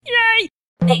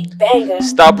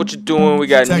Stop what you're doing. We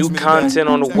got new content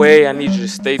on the way. I need you to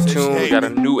stay tuned. We got a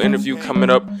new interview coming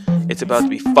up. It's about to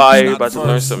be fire. You're about to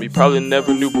learn something you probably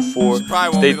never knew before.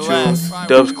 Stay tuned.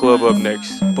 Dubs Club up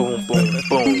next. Boom, boom,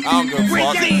 boom.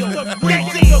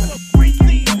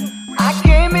 I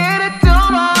came here to do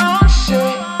my own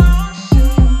shit.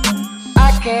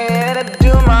 I came here to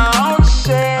do my own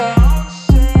shit.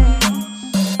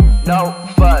 No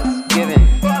fuss given.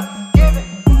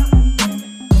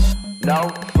 No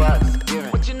fuss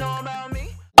given. What you know about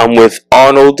me? I'm with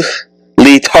Arnold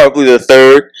Lee Tarpley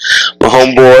III, my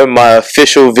homeboy, my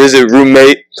official visit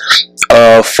roommate,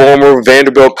 former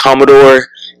Vanderbilt Commodore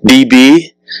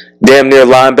DB, damn near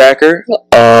linebacker,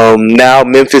 now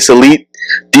Memphis Elite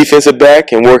defensive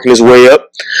back and working his way up.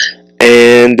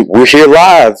 And we're here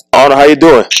live. Arnold, how you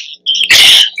doing?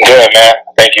 Good, man.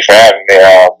 Thank you for having me.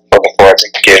 Looking forward to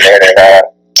getting in and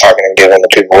talking and giving the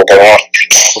people what they want.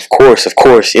 Of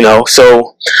course, you know.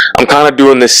 So I'm kind of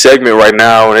doing this segment right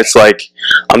now, and it's like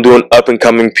I'm doing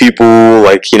up-and-coming people.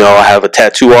 Like, you know, I have a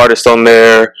tattoo artist on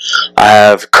there. I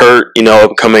have Kurt, you know,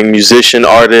 up-and-coming musician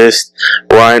artist.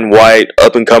 Ryan White,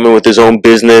 up-and-coming with his own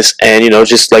business. And, you know,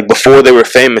 just like before they were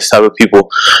famous type of people.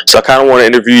 So I kind of want to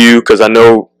interview you because I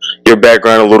know your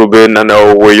background a little bit, and I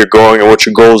know where you're going and what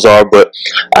your goals are, but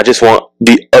I just want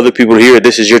the other people to hear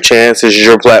this is your chance, this is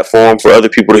your platform for other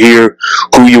people to hear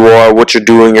who you are, what you're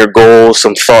doing, your goals,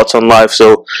 some thoughts on life.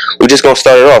 So we're just going to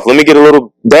start it off. Let me get a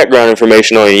little background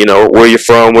information on you, you know, where you're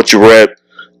from, what you rep,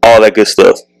 all that good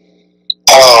stuff.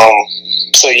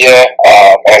 So yeah,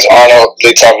 as Arnold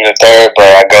Lee Tarpley III, but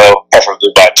I go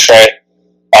preferably by Trey.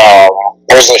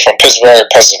 Originally from Pittsburgh,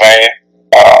 Pennsylvania.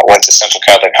 Went to Central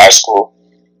Catholic High School.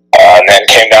 And then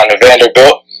came down to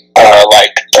Vanderbilt,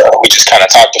 like we just kind of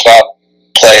talked about.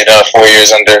 Played 4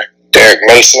 years under Derek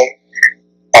Mason.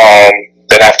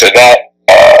 Then after that,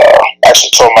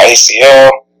 actually tore my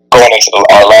ACL going into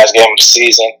our last game of the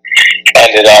season.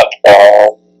 Ended up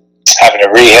having a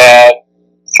rehab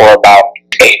for about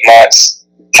 8 months.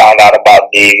 Found out about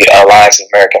the Alliance of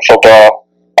American Football.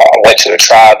 Went to a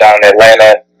trial down in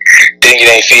Atlanta. Didn't get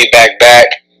any feedback back.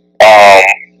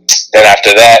 Then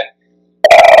after that,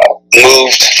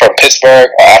 moved from Pittsburgh.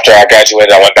 After I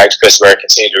graduated, I went back to Pittsburgh,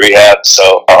 continued to rehab.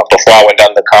 So before I went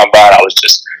down to the combine, I was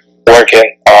just working,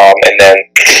 and then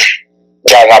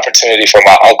got an opportunity from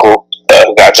my uncle,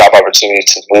 who got a job opportunity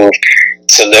to move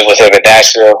to live with him in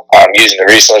Nashville. Using the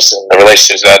resources and the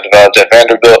relationships that I developed at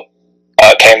Vanderbilt,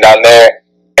 came down there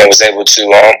and was able to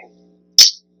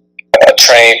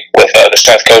train with the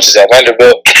strength coaches at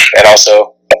Vanderbilt, and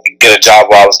also get a job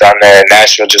while I was down there in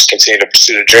Nashville. Just continue to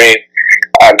pursue the dream.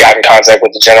 Got in contact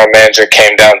with the general manager,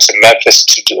 came down to Memphis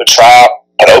to do a trial,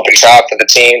 an open trial for the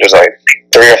team. There's like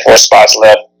 3 or 4 spots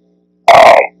left.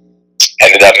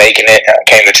 Ended up making it.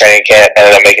 Came to training camp,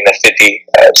 ended up making the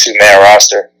 52-man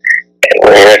roster. And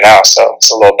we're here now. So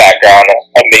it's a little background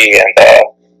on me and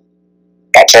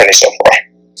my journey so far.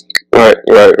 Right.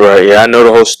 Yeah, I know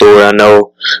the whole story. I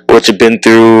know what you've been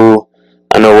through.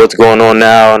 I know what's going on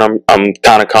now, and I'm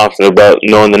kind of confident about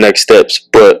knowing the next steps.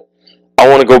 But I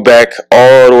want to go back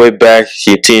all the way back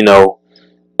to, you know,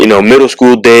 middle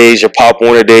school days, your Pop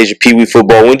Warner days, your Pee Wee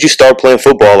football. When did you start playing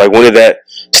football? Like, when did that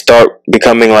start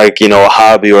becoming, like, you know, a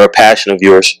hobby or a passion of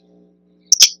yours?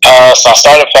 So I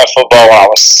started playing football when I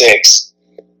was 6.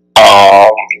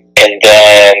 And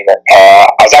then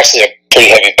I was actually a pretty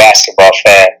heavy basketball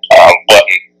fan, but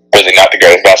really not the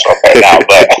greatest basketball fan now.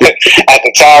 But at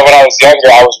the time when I was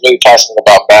younger, I was really passionate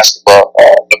about basketball.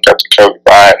 Looked up to Kobe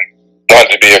Bryant.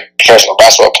 Wanted to be a professional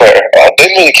basketball player.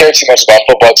 Didn't really care too much about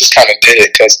football. Just kind of did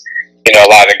it because, you know,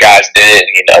 a lot of the guys did it,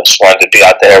 and, you know, just wanted to be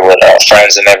out there with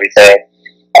friends and everything.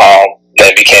 Then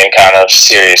it became kind of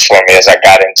serious for me as I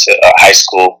got into high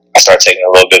school. I started taking it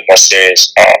a little bit more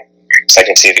serious. So I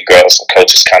can see the girls and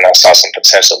coaches kind of saw some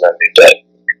potential in me. But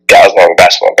yeah, I was more of a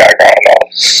basketball guy growing up.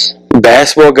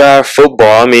 Basketball guy,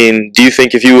 football. I mean, do you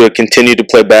think if you would have continued to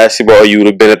play basketball, you would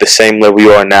have been at the same level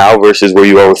you are now versus where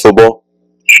you are with football?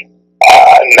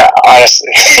 No,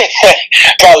 honestly,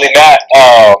 probably not.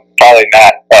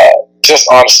 Just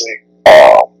honestly,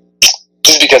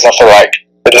 just because I feel like,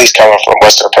 at least coming from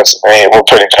Western Pennsylvania, we're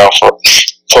pretty known for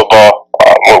football.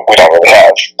 We don't really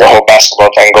have the whole basketball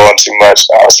thing going too much.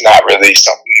 It's not really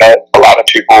something that a lot of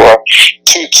people are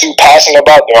too passionate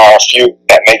about. There are a few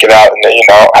that make it out and they, you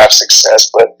know, have success,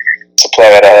 but to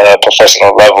play at a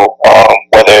professional level,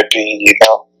 whether it be, you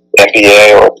know,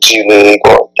 NBA or the G League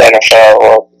or the NFL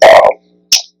or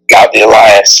now the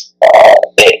Alliance,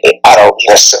 I don't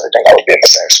necessarily think I would be in the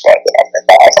same spot that I'm in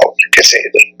now. I don't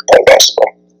continue to play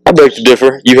basketball. I beg to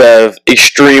differ. You have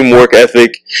extreme work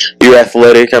ethic. You're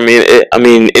athletic. I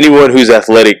mean, anyone who's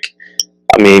athletic,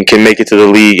 I mean, can make it to the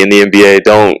league in the NBA.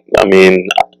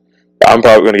 I'm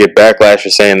probably going to get backlash for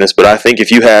saying this, but I think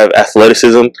if you have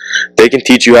athleticism, they can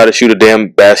teach you how to shoot a damn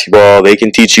basketball. They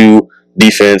can teach you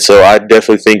defense. So I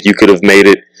definitely think you could have made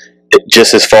it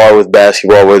just as far with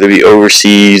basketball, whether it be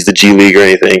overseas, the G League, or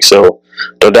anything. So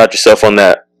don't doubt yourself on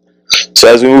that. So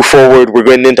as we move forward, we're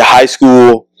getting into high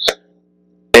school.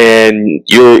 And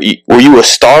were you a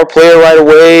star player right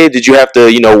away? Did you have to,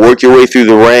 work your way through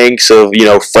the ranks of,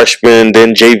 freshman,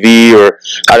 then JV, or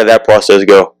how did that process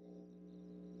go?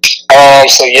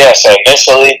 So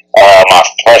initially, my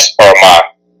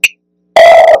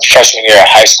freshman year of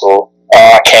high school,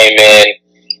 I came in,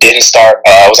 didn't start.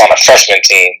 I was on a freshman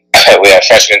team. We had a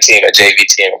freshman team, a JV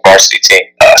team, a varsity team.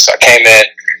 So I came in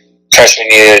freshman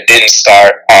year, didn't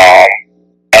start.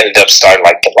 Ended up starting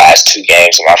like the last 2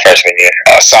 games of my freshman year.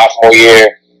 Sophomore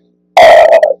year,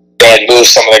 they had moved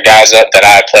some of the guys up that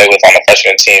I had played with on the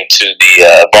freshman team to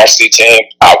the varsity team.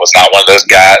 I was not one of those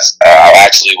guys. I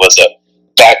actually was a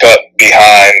backup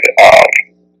behind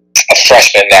a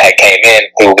freshman that had came in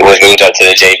who was moved up to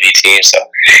the JV team. So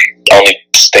I only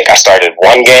think I started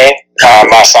 1 game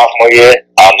my sophomore year.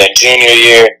 Then junior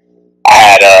year, I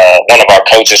had one of our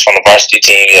coaches from the varsity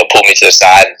team pulled me to the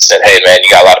side and said, "Hey man,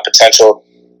 you got a lot of potential.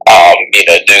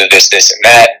 Do this, and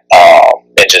that,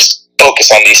 and just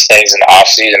focus on these things in the off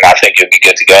season. I think you'll be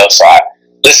good to go." So I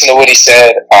listened to what he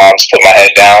said, just put my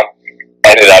head down,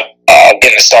 ended up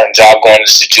getting a starting job going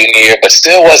into junior year, but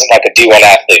still wasn't like a D1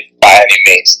 athlete by any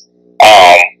means.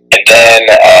 And then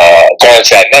going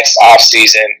into that next off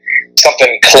season,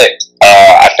 something clicked.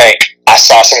 I think I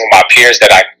saw some of my peers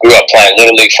that I grew up playing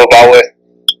Little League football with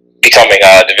becoming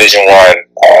Division I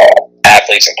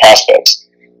athletes and prospects.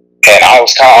 And I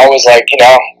was kind of always like,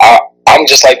 I'm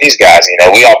just like these guys.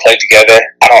 We all played together.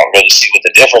 I don't really see what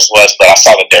the difference was, but I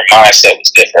saw that their mindset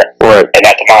was different. Right. And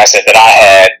that the mindset that I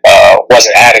had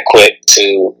wasn't adequate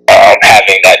to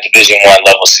having that Division I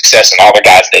level success. And all the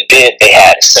guys that did, they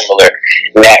had a similar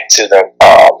knack to them.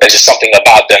 There's just something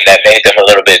about them that made them a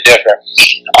little bit different.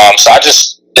 So I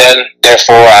just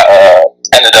therefore, I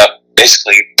ended up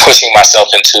basically pushing myself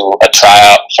into a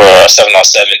tryout for a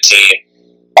 7-on-7 team.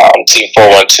 Team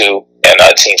 412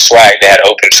 and Team Swag. They had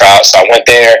open trials, so I went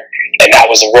there, and that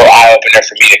was a real eye opener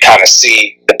for me to kind of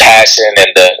see the passion and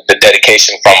the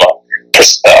dedication from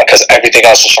because everything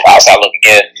else was from outside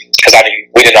looking in. Because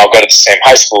we didn't all go to the same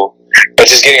high school, but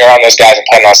just getting around those guys and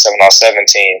playing on 7-on-7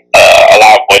 team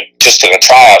allowed just to the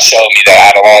tryout showed me that I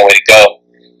had a long way to go.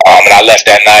 And I left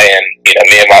that night, and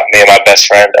me and my best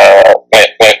friend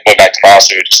went back to my house.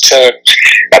 We were just chilling.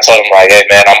 I told him like, "Hey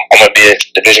man, I'm gonna be a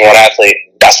Division I athlete."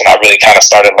 That's when I really kind of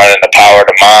started learning the power of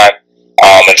the mind.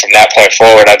 And from that point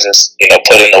forward, I just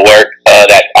put in the work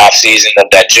that off season of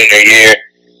that junior year.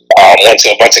 Went to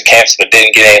a bunch of camps, but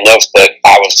didn't get any looks. But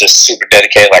I was just super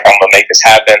dedicated, like I'm gonna make this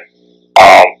happen.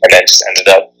 And then just ended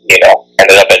up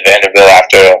at Vanderbilt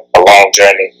after a long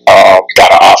journey.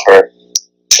 Got an offer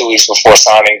 2 weeks before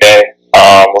signing day.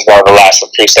 Was one of the last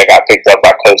recruits that got picked up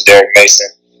by Coach Derek Mason,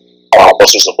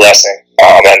 which was a blessing.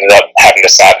 Ended up having to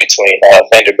decide between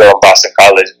Vanderbilt and Boston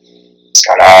College. It's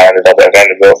kind of how I ended up at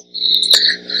Vanderbilt.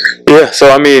 Yeah,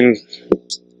 so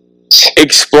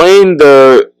explain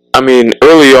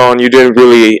early on you didn't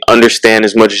really understand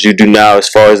as much as you do now as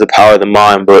far as the power of the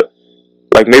mind, but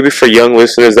like maybe for young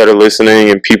listeners that are listening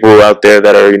and people out there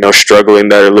that are struggling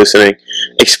that are listening,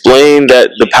 explain that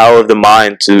the power of the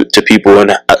mind to people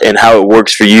and how it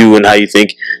works for you and how you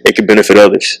think it could benefit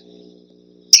others.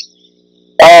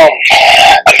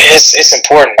 It's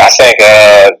important. I think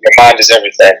your mind is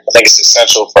everything. I think it's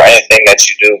essential for anything that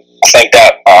you do. I think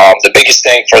that the biggest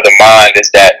thing for the mind is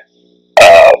that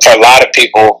for a lot of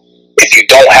people, if you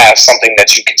don't have something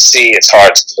that you can see, it's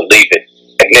hard to believe it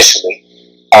initially.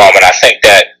 And I think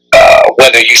that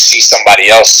whether you see somebody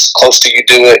else close to you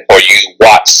do it or you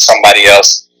watch somebody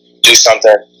else do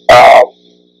something,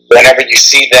 whenever you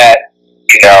see that,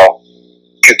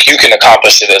 you can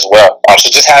accomplish it as well. So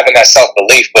just having that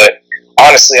self-belief. But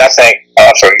honestly, I think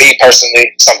for me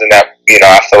personally, something that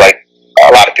I feel like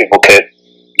a lot of people could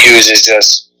use is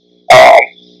just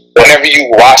whenever you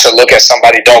watch or look at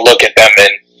somebody, don't look at them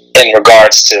in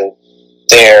regards to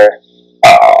their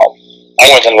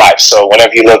more than life. So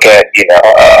whenever you look at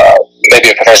maybe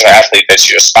a professional athlete that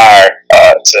you aspire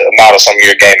to model some of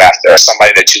your game after, or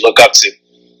somebody that you look up to,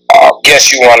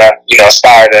 yes, you want to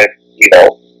aspire to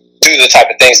do the type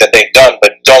of things that they've done,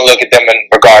 but don't look at them in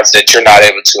regards that you're not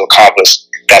able to accomplish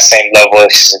that same level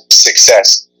of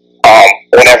success.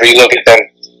 Whenever you look at them,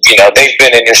 they've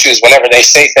been in your shoes. Whenever they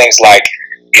say things like,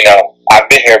 I've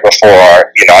been here before,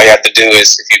 or, all you have to do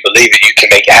is, if you believe it, you can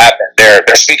make it happen. They're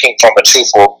speaking from a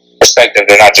truthful perspective.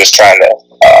 They're not just trying to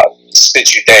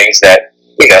spit you things that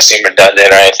seem redundant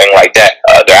or anything like that.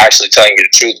 They're actually telling you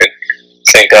the truth. And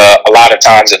I think a lot of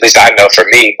times, at least I know for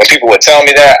me, when people would tell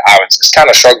me that, I would just kind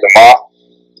of shrug them off.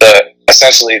 But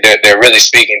essentially, they're really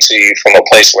speaking to you from a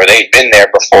place where they've been there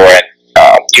before, and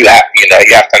you have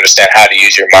to understand how to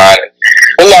use your mind.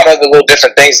 And a lot of the little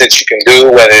different things that you can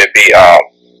do, whether it be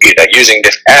using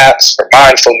different apps for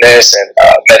mindfulness and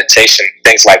meditation,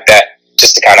 things like that,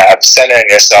 just to kind of have center in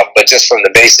yourself. But just from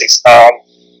the basics,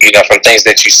 from things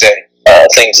that you say,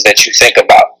 things that you think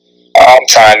about.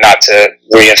 Trying not to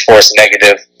reinforce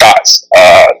negative thoughts.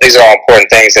 These are all important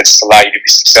things that just allow you to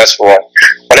be successful. And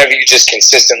whenever you just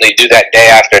consistently do that day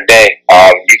after day,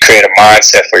 you create a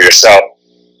mindset for yourself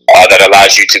that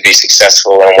allows you to be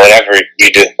successful in whatever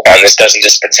you do. And this doesn't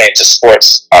just pertain to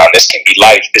sports. This can be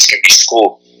life. This can be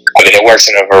school. I mean, it works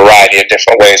in a variety of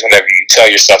different ways. Whenever you tell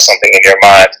yourself something in your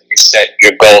mind, you set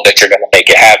your goal that you're going to make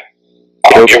it happen.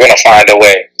 You're going to find a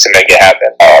way to make it happen,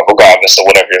 regardless of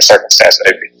whatever your circumstance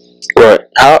may be. Right.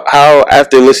 How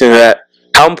after listening to that,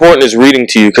 how important is reading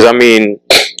to you? Because I mean,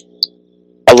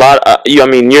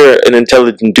 you're an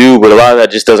intelligent dude, but a lot of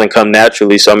that just doesn't come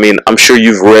naturally. So I mean, I'm sure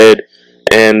you've read.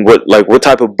 And what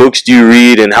type of books do you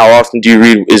read, and how often do you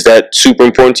read? Is that super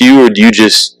important to you, or do you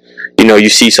just, you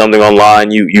see something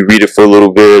online, you read it for a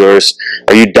little bit, or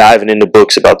are you diving into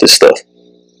books about this stuff?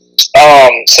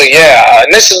 So yeah,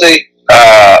 initially,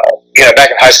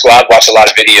 back in high school, I'd watch a lot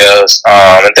of videos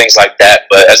and things like that.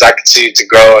 But as I continued to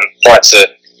grow and want to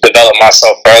develop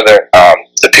myself further,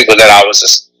 the people that I was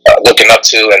just looking up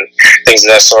to and things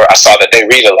of that sort, I saw that they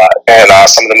read a lot. And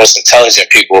some of the most intelligent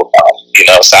people,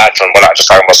 aside from, we're not just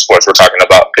talking about sports, we're talking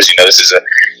about, because this is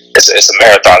it's a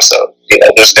marathon, so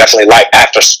there's definitely life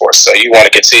after sports. So you want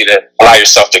to continue to allow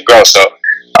yourself to grow. So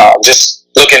just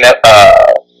looking at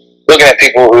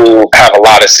people who have a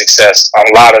lot of success.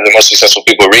 A lot of the most successful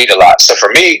people read a lot. So for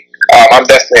me, I'm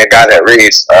definitely a guy that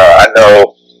reads. I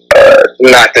know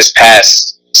not this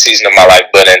past season of my life,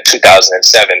 but in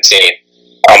 2017,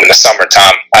 in the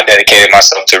summertime, I dedicated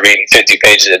myself to reading 50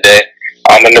 pages a day.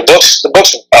 And the books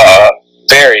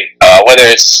vary, whether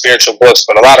it's spiritual books,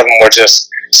 but a lot of them were just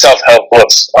self-help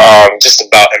books, just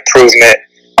about improvement.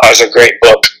 There's a great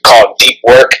book called Deep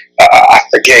Work. I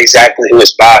forget exactly who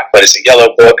it's by, but it's a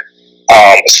yellow book.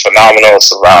 It's phenomenal.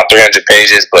 It's around 300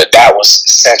 pages, but that was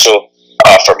essential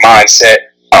for mindset.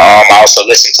 I also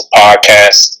listened to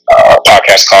podcasts, a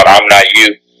podcast called I'm Not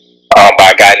You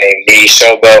by a guy named Nee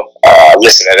Shobo.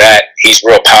 Listen to that. He's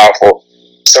real powerful.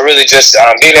 So really just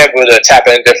being able to tap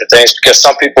into different things, because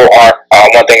some people aren't,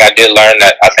 one thing I did learn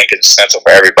that I think is essential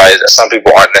for everybody is that some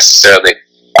people aren't necessarily,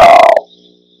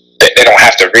 they don't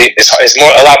have to read. It's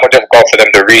a lot more difficult for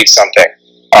them to read something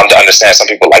to understand. Some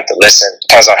people like to listen.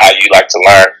 Depends on how you like to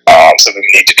learn. Some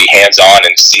people need to be hands-on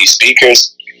and see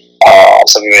speakers.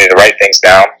 Some people need to write things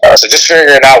down. So just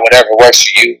figuring out whatever works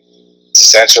for you is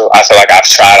essential. I feel like I've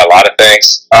tried a lot of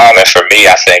things. And for me,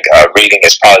 I think reading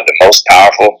is probably the most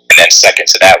powerful. And then second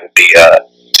to that would be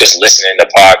just listening to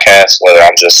podcasts, whether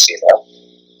I'm just,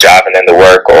 driving into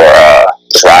work or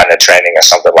just riding a training or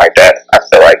something like that. I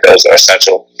feel like those are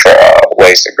essential for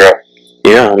ways to grow.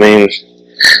 Yeah, I mean,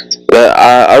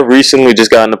 I recently just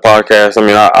got into podcasts. I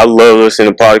mean, I love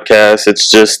listening to podcasts.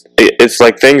 It's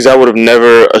like things I would have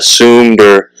never assumed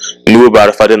or knew about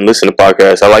if I didn't listen to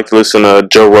podcasts. I like to listen to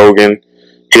Joe Rogan.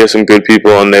 He has some good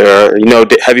people on there.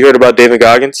 Have you heard about David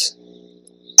Goggins?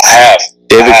 I have.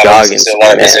 David Goggins. I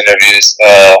one of his interviews,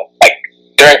 like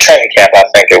during training camp, I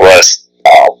think it was.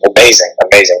 Amazing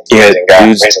guy,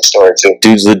 amazing story too.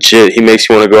 Dude's legit. He makes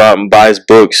you want to go out and buy his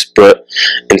books, but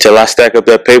until I stack up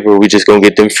that paper, we just gonna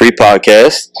get them free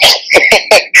podcasts.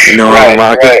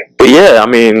 Right. But yeah, I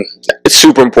mean, it's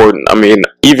super important. I mean,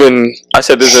 even I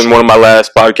said this in one of my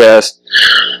last podcasts,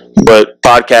 but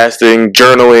podcasting,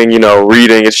 journaling,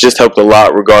 reading, it's just helped a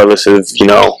lot, regardless of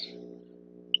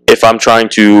if I'm trying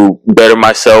to better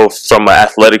myself from an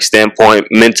athletic standpoint,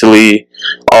 mentally,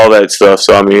 all that stuff.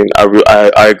 So I mean,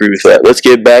 I agree with that. Let's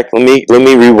get back. Let me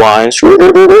rewind.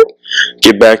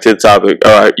 Get back to the topic.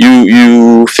 All right,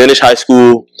 you finish high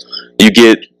school. You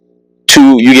get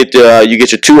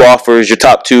your two offers, your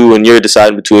top two, and you're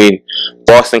deciding between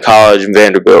Boston College and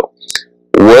Vanderbilt.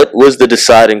 What was the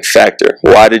deciding factor?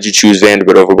 Why did you choose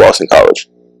Vanderbilt over Boston College?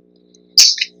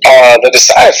 The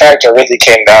deciding factor really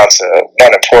came down to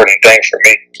one important thing for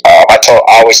me. I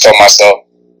always told myself,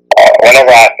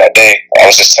 whenever that day, I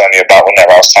was just telling you about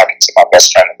whenever I was talking to my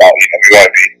best friend about, you want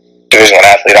to be Division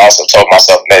I athlete, I also told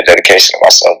myself, made a dedication to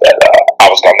myself that I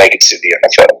was going to make it to the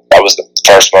NFL. That was the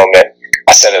first moment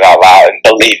I said it out loud and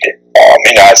believed it.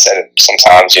 I said it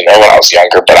sometimes, when I was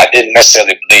younger, but I didn't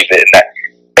necessarily believe it. And that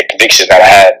the conviction that I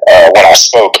had when I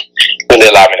spoke really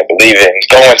allowed me to believe it. And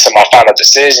going to my final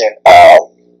decision, I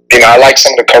like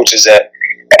some of the coaches at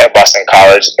Boston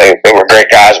College. They were great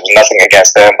guys. There was nothing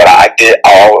against them, but I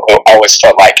always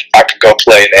felt like I could go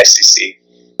play in the SEC,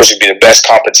 which would be the best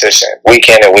competition week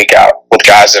in and week out with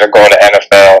guys that are going to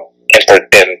NFL and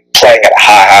playing at a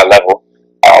high level.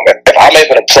 If I'm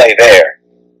able to play there,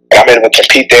 and I'm able to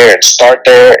compete there and start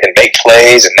there and make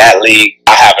plays in that league,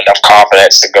 I have enough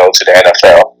confidence to go to the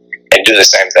NFL and do the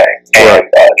same thing. And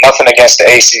nothing against the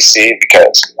ACC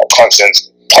because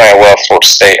Clemson's playing well for Florida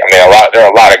State. I mean, there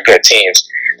are a lot of good teams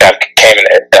that came in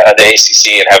the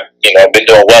ACC and have been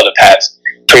doing well the past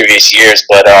previous years.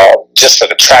 But just for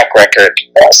the track record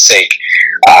sake,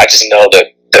 I just know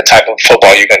that the type of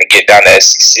football you're going to get down the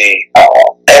SEC.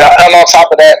 And on top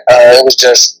of that, it was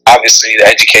just obviously the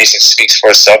education speaks for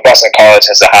itself. Boston College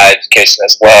has a high education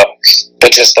as well,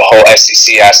 but just the whole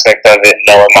SEC aspect of it,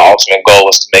 knowing my ultimate goal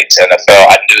was to make it to NFL,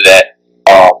 I knew that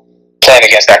playing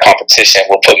against that competition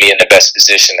will put me in the best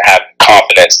position to have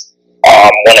confidence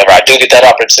whenever I do get that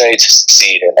opportunity to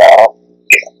succeed and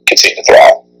continue to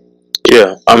thrive.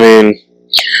 Yeah, I mean,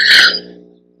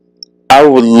 I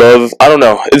don't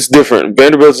know, it's different.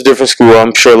 Vanderbilt's a different school.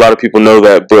 I'm sure a lot of people know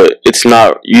that, but it's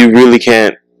not, you really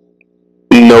can't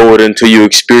know it until you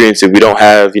experience it. We don't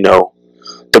have, the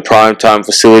primetime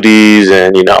facilities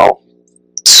and,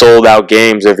 sold out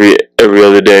games every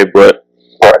other day, but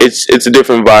it's a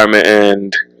different environment.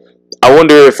 And I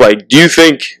wonder if, do you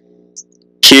think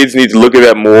kids need to look at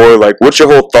that more? What's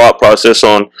your whole thought process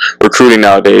on recruiting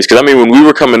nowadays? Because, when we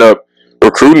were coming up,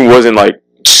 recruiting wasn't,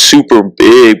 super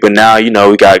big, but now, we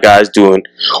got guys doing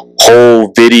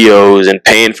whole videos and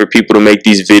paying for people to make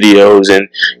these videos, and,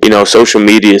 social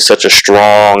media is such a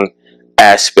strong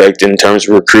aspect in terms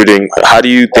of recruiting. How do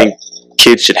you think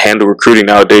kids should handle recruiting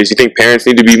nowadays? Do you think parents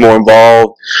need to be more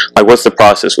involved? What's the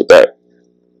process with that?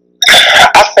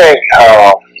 I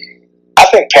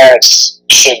think parents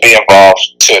should be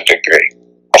involved to a degree.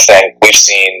 I think we've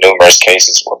seen numerous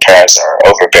cases where parents are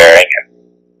overbearing and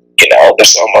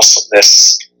there's almost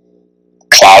this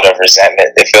cloud of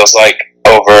resentment, it feels like,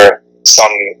 over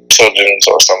some children's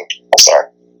or some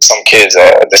kids'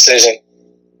 decision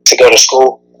to go to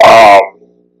school.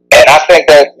 And I think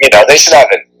that they should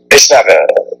have a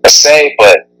say,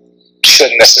 but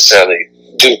shouldn't necessarily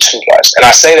do too much. And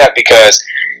I say that because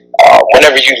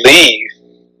whenever you leave,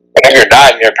 whenever you're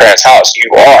not in your parents' house,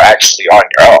 you are actually on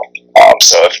your own.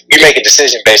 So if you make a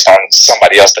decision based on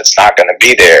somebody else that's not going to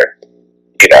be there,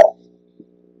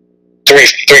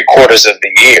 three quarters of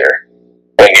the year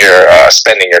when you're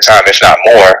spending your time, if not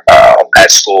more, at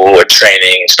school or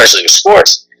training, especially with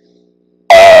sports,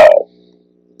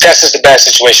 that's just a bad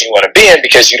situation you want to be in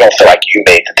because you don't feel like you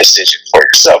made the decision for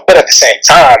yourself. But at the same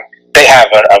time, they have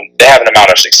an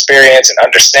amount of experience and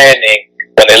understanding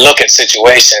when they look at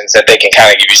situations that they can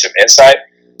kind of give you some insight.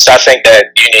 So I think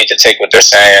that you need to take what they're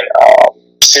saying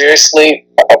seriously,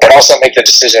 but also make the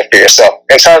decision for yourself.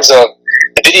 In terms of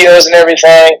the videos and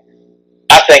everything,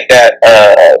 I think that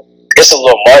it's a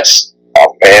little much,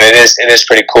 and it is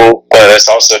pretty cool, but it's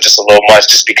also just a little much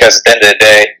just because at the end of the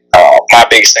day, my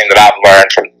biggest thing that I've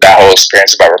learned from that whole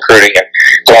experience about recruiting and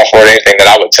going forward, anything that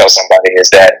I would tell somebody is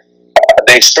that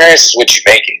the experience is what you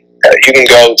make it. You can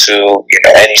go to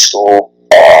any school,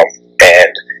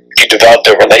 and if you develop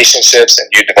the relationships and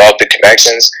you develop the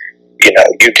connections, you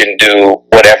can do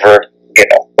whatever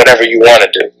you want to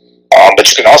do. But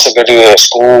you can also go to a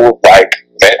school like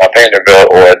a Vanderbilt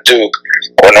or a Duke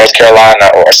or North Carolina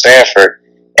or Stanford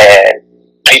and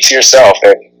be to yourself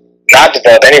and not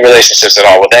develop any relationships at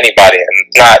all with anybody, and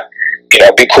not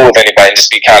be cool with anybody and just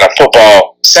be kind of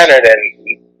football centered,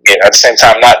 and at the same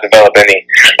time not develop any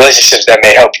relationships that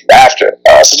may help you after.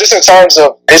 So just in terms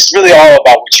of, it's really all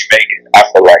about what you make it. I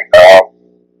feel like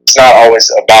it's not always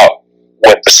about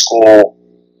what the school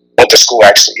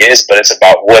actually is, but it's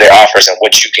about what it offers and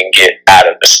what you can get out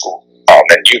of the school.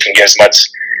 And you can get as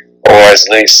much or as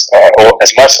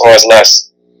much or as less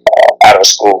out of a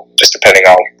school, just depending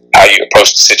on how you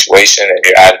approach the situation and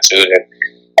your attitude and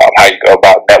how you go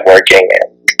about networking.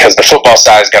 And because the football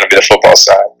side is going to be the football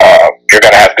side, you're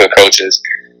going to have good coaches.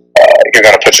 You're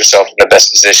going to put yourself in the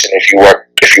best position if you work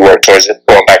towards it.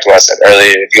 Going back to what I said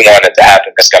earlier, if you want it to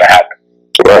happen, it's going to happen.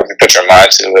 If you put your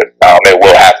mind to it, it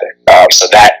will happen. So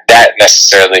that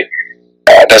necessarily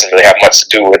doesn't really have much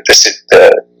to do with the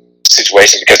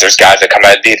situation, because there's guys that come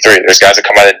out of D3, there's guys that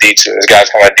come out of D2, there's guys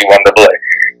that come out of D1 AA.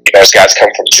 There's guys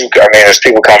coming from JUCO. There's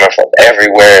people coming from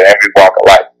everywhere, every walk of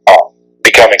life,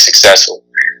 becoming successful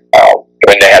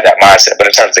when they have that mindset. But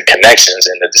in terms of connections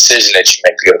and the decision that you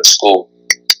make to go to school,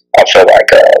 I feel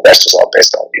like that's just all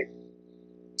based on you.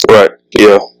 Right.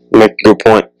 Yeah. Make a good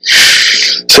point.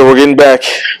 So we're getting back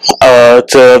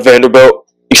to Vanderbilt.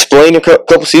 Explain a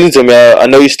couple seasons to me. I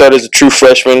know you started as a true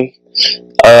freshman.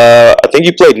 I think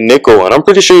you played nickel, and I'm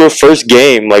pretty sure your first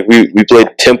game, like we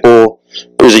played Temple.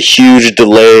 There was a huge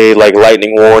delay, like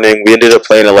lightning warning. We ended up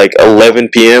playing at like 11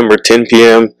 p.m. or 10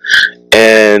 p.m.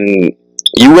 and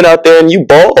you went out there and you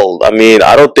balled. I mean,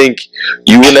 I don't think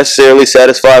you were necessarily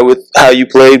satisfied with how you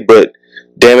played, but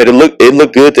damn it, it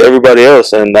looked good to everybody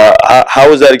else. And how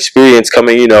was that experience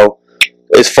coming?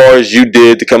 As far as you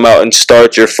did to come out and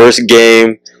start your first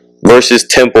game versus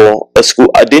Temple, a school.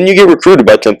 Didn't you get recruited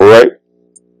by Temple, right?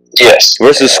 Yes.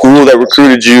 Versus a school that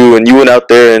recruited you, and you went out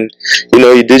there and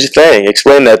you did your thing.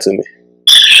 Explain that to me.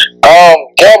 Yeah,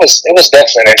 it was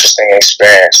definitely an interesting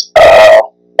experience.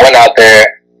 Went out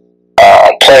there,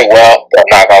 played well. I'm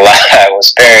not gonna lie, I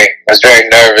was very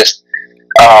nervous.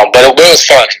 But it was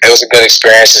fun. It was a good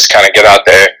experience. Just kind of get out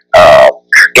there.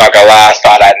 Not gonna lie, I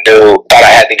thought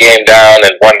I had the game down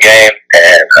in one game,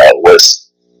 and it was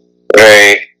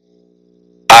very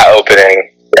eye-opening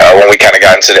when we kind of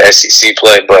got into the SEC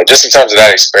play. But just in terms of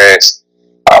that experience,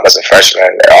 as a freshman,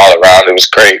 all around, it was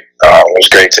great. It was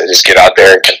great to just get out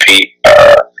there and compete.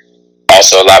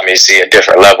 Also allowed me to see a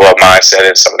different level of mindset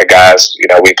in some of the guys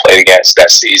we played against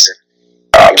that season.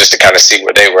 Just to kind of see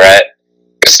where they were at,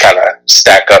 just kind of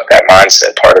stack up that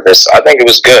mindset part of it. So I think it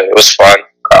was good. It was fun.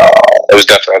 It was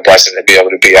definitely a blessing to be able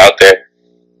to be out there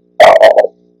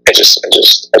and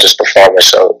just perform and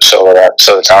show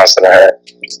the talents that I had.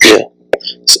 Yeah.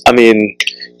 I mean,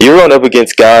 you're going up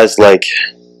against guys like,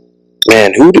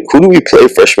 man, who do we play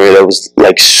freshman year that was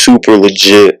like super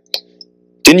legit?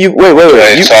 Didn't you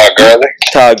wait? Todd Gurley.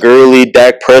 Todd Gurley,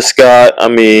 Dak Prescott. I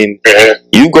mean,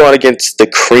 you've gone against the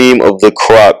cream of the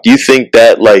crop. Do you think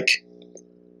that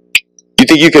you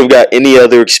think you could have got any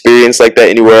other experience like that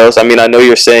anywhere else? I mean, I know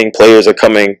you're saying players are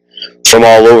coming from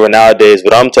all over nowadays,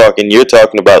 but you're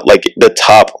talking about like the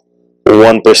top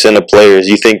 1% of players.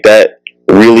 You think that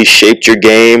really shaped your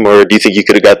game, or do you think you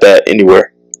could have got that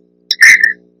anywhere?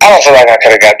 I don't feel like I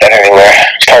could have got that anywhere,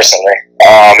 personally.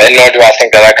 And nor do I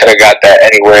think that I could have got that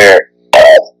anywhere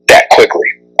that quickly.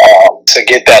 To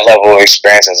get that level of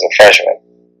experience as a freshman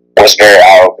was very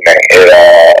eye-opening.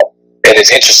 It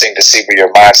is interesting to see where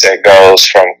your mindset goes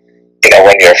from,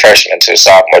 when you're a freshman to a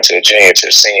sophomore to a junior to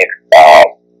a senior.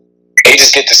 You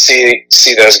just get to see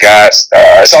those guys.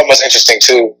 It's almost interesting,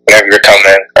 too, whenever you're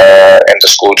coming into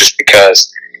school, just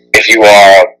because if you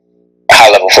are a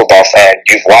high-level football fan,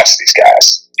 you've watched these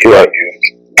guys. You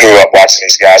grew up watching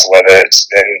these guys, whether it's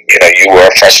been, you were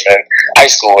a freshman in high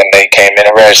school and they came in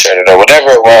a redshirted or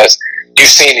whatever it was. You've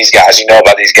seen these guys. You know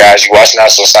about these guys. You watch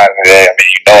National Signing Day. I mean,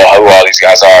 you know who all these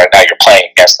guys are, and now you're playing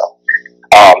against them.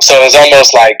 So it's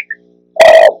almost like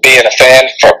being a fan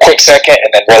for a quick second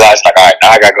and then realize, like, all right, now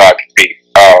I got to go out and compete.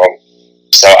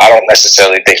 So I don't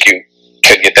necessarily think you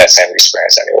could get that same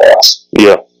experience anywhere else.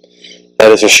 Yeah,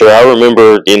 that is for sure. I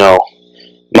remember,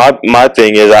 my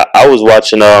thing is I was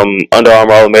watching Under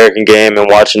Armour All-American game and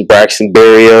watching Braxton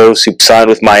Berrios, who signed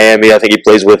with Miami. I think he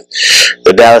plays with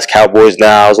the Dallas Cowboys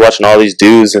now. I was watching all these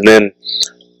dudes, and then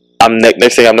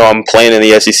next thing I know, I'm playing in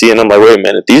the SEC, and I'm like, wait a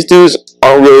minute, these dudes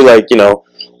aren't really like,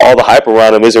 all the hype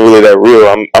around them isn't really that real.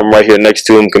 I'm right here next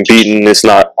to them competing. It's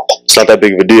not that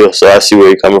big of a deal. So I see where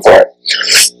you're coming from.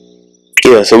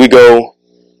 Yeah, so we go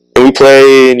and we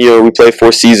play, and we played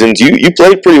 4 seasons. You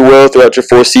played pretty well throughout your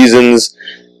 4 seasons.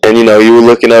 And, you were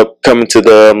looking up coming to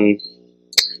the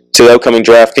upcoming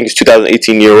draft. I think it's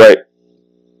 2018 year, right?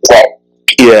 Right.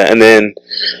 Yeah, and then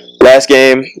last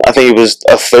game, I think it was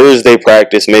a Thursday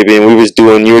practice maybe, and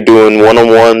you were doing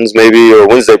one-on-ones maybe, or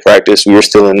Wednesday practice. We were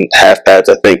still in half pads,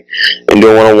 I think, and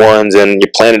doing one-on-ones, and you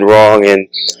planned it wrong, and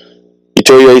you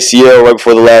tore your ACL right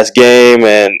before the last game,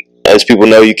 and as people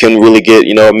know, you couldn't really get,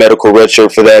 a medical red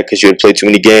shirt for that because you had played too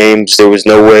many games. There was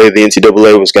no way the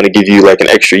NCAA was going to give you, like, an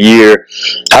extra year.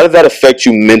 How did that affect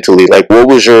you mentally? Like, what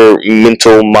was your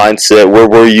mental mindset? Where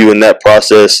were you in that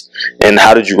process, and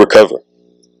how did you recover?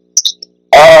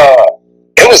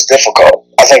 It was difficult.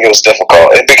 I think it was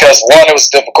difficult because, one, it was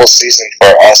a difficult season for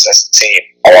us as a team.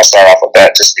 I want to start off with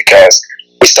that just because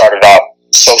we started off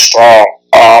so strong.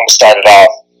 We started off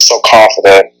so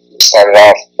confident. Started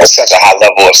off with such a high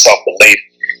level of self-belief,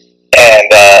 and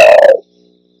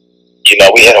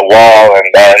we hit a wall, and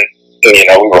then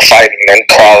we were fighting and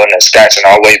crawling and scratching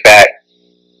our way back,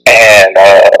 and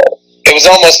it was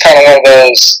almost kind of one of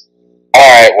those, all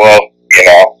right, well,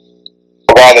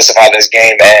 regardless of how this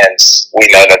game ends, we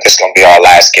know that this is going to be our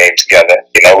last game together.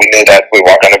 We knew that we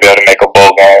weren't going to be able to make a bowl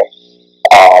game,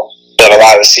 but a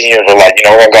lot of the seniors were like,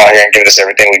 we're going to go out here and give this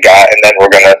everything we got, and then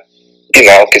we're going to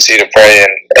continue to pray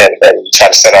and try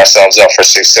to set ourselves up for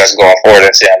success going forward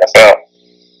into the NFL.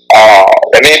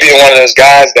 And me being one of those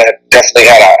guys that definitely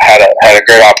had a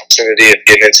great opportunity of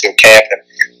getting into a camp and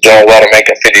doing well to make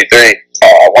a 53.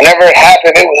 Whenever it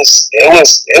happened, it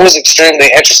was extremely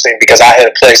interesting because I hit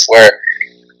a place where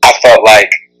I felt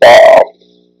like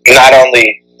not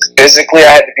only physically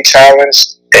I had to be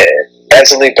challenged and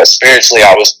mentally, but spiritually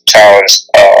I was challenged.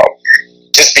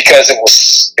 Just because it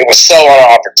was so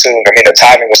unopportune. I mean, the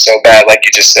timing was so bad, like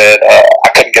you just said. I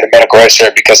couldn't get a medical red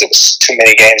shirt because it was too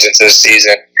many games into the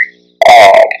season.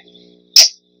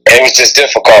 It was just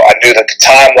difficult. I knew that the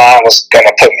timeline was going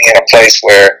to put me in a place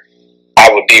where I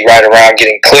would be right around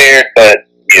getting cleared, but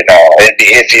it'd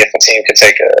be iffy if a team could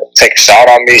take a shot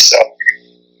on me. So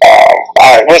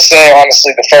I would say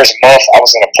honestly, the first month I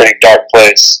was in a pretty dark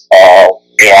place.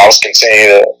 I was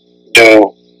continuing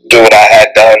to do what I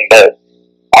had done, but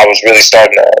I was really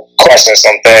starting to question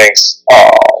some things.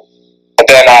 But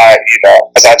then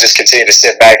as I just continued to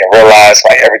sit back and realize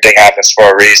like everything happens for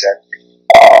a reason.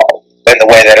 In the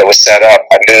way that it was set up,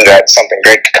 I knew that something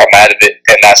great could come out of it,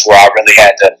 and that's where I really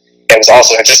had to. It was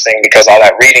also interesting because all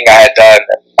that reading I had done,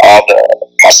 and all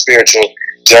my spiritual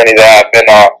journey that I've been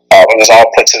on, it was all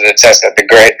put to the test at the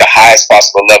highest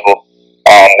possible level.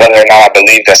 Whether or not I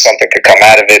believed that something could come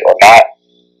out of it or not,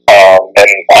 and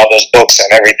all those books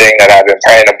and everything that I've been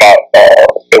praying about,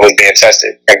 it was being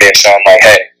tested and being shown like,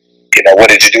 hey, what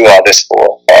did you do all this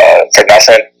for? For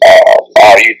nothing.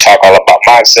 You talk all about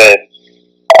mindset.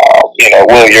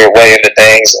 Will your way into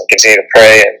things and continue to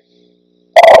pray, and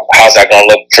how's that going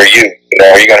to look for you?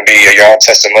 Are you going to be your own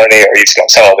testimony, or are you just going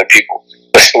to tell other people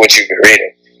what you've been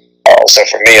reading? So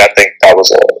for me, I think that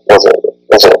was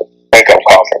a wake up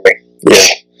call for me. Yeah,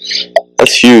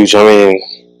 that's huge. I mean,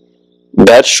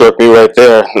 that struck me right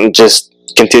there. And just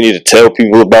continue to tell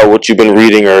people about what you've been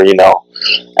reading, or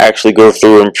actually go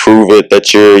through and prove it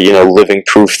that you're living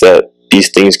proof that these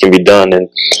things can be done. And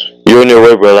you're on your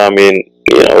way, brother. I mean,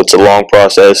 it's a long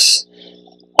process.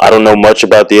 I don't know much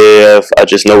about the AAF. I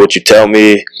just know what you tell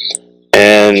me.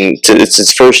 And it's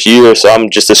its first year, so I'm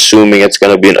just assuming it's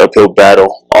going to be an uphill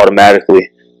battle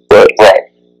automatically. But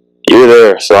you're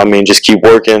there, so I mean, just keep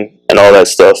working and all that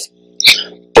stuff.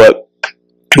 But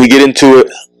we get into it.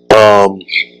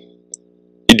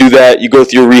 You do that. You go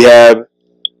through your rehab.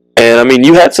 And, I mean,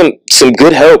 you had some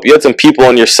good help. You had some people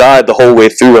on your side the whole way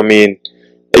through. I mean,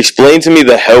 explain to me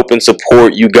the help and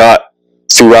support you got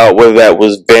throughout, whether that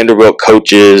was Vanderbilt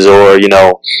coaches or,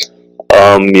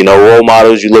 role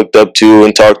models you looked up to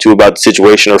and talked to about the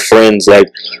situation, or friends. Like,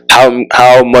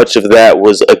 how much of that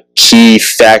was a key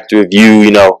factor of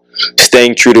you,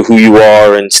 staying true to who you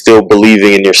are and still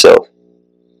believing in yourself?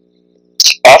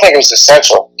 I think it was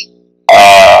essential.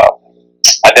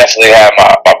 I definitely had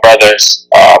my brothers,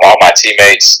 all my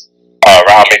teammates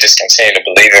around me just continue to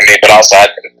believe in me, but also I had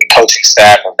the coaching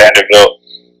staff of Vanderbilt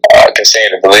continue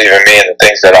to believe in me and the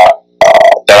things that I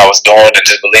was doing, and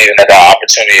just believing that the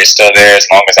opportunity is still there as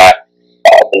long as I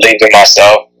believed in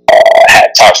myself. I had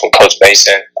talks with Coach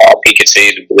Mason. He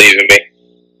continued to believe in me.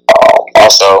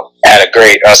 Also had a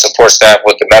great support staff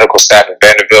with the medical staff at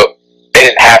Vanderbilt. They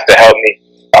didn't have to help me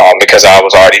because I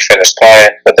was already finished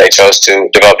playing, but they chose to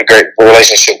develop a great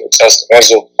relationship with Justin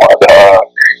Wenzel, one of the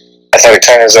athletic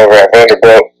trainers over at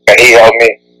Vanderbilt, and he helped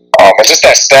me. And just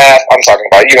that staff, I'm talking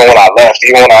about, even when I left,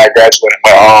 even when I graduated,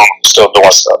 I'm still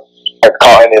doing stuff. I could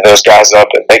call any of those guys up,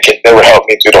 and they would help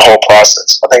me through the whole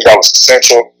process. I think that was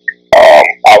essential.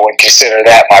 I would consider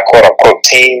that my quote-unquote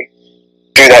team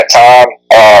through that time.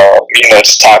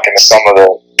 Just talking to some of the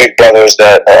big brothers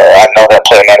that I know that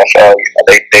play in the NFL,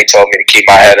 they told me to keep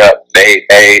my head up. They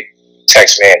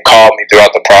text me and called me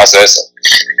throughout the process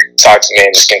and talked to me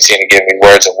and just continue to give me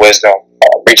words of wisdom,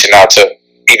 reaching out to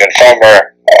even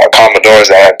former Commodores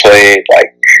that I played,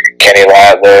 like Kenny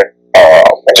Ladler,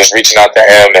 and just reaching out to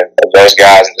him and those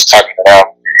guys and just talking to them,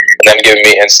 and them giving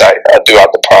me insight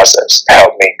throughout the process to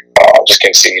help me just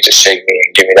continue to shape me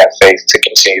and give me that faith to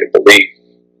continue to believe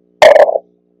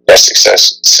that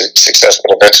success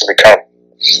will eventually come.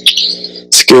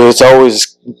 It's good. It's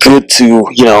always good to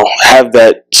have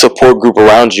that support group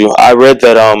around you. I read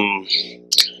that I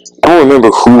don't remember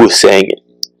who was saying it.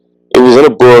 It was in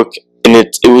a book, and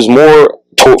it was more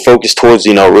focused towards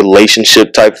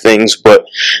relationship type things. But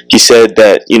he said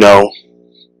that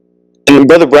and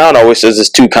Brother Brown always says this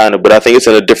too, kind of, but I think it's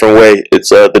in a different way. It's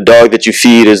the dog that you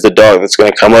feed is the dog that's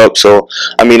going to come up. So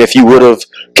I mean, if you would have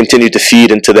continued to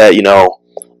feed into that,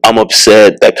 I'm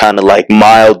upset, that kind of like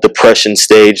mild depression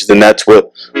stage, then that's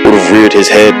what would have reared his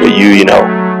head. But you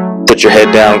put your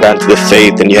head down, got into the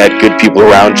faith, and you had good people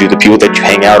around you. The people that you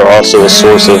hang out are also a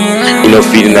source of,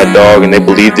 feeding that dog, and they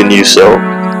believed in you. So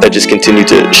that just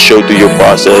continued to show through your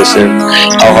process and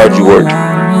how hard you worked.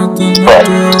 Right.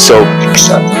 So,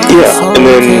 yeah. And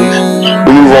then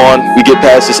we move on. We get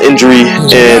past this injury,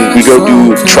 and we go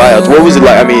do tryouts. What was it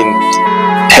like? I mean,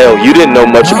 hell, you didn't know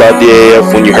much about the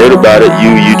AAF when you heard about it.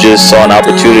 You just saw an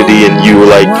opportunity, and you were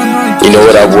like, you know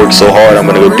what? I've worked so hard. I'm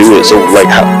gonna go do it. So,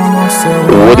 like,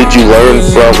 what did you learn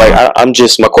from? Like,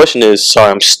 my question is,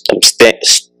 sorry, I'm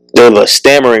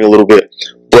stammering a little bit,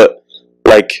 but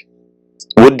like,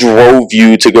 what drove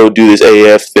you to go do this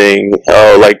AAF thing?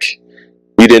 Like,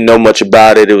 you didn't know much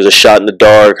about it. It was a shot in the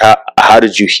dark. How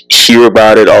did you hear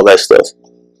about it? All that stuff.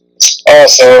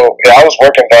 So I was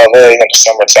working valet in the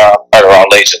summertime, right around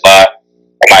late July.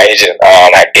 And my agent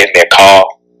had given me a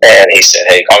call, and he said,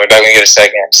 "Hey, call me back when you get a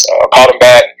second." So I called him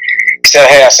back. He said,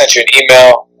 "Hey, I sent you an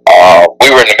email. We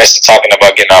were in the midst of talking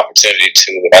about getting an opportunity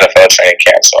to the NFL training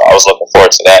camp, so I was looking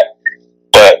forward to that.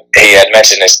 But he had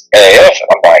mentioned this AAF, and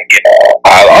I'm like,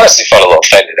 I honestly felt a little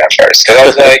offended at first, because I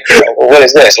was like, well, what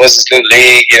is this? What's this new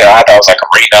league? I thought it was like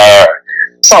arena or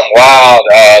something wild.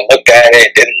 Looked at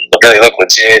it, didn't really look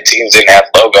legit. Teams didn't have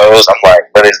logos. I'm like,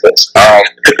 what is this?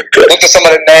 Looked at some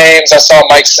of the names. I saw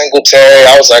Mike Singletary.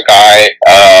 I was like, all right.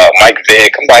 Mike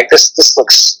Vick. I'm like, this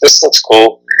looks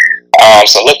cool.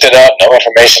 So looked it up. No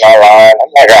information online.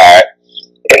 I'm like, all right.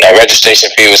 Registration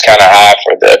fee was kind of high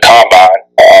for the combine.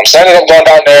 So I ended up going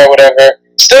down there or whatever.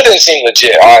 Still didn't seem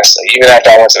legit, honestly. Even after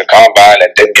I went to the combine and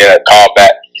didn't get a call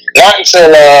back. Not until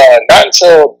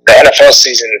the NFL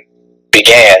season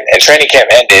began and training camp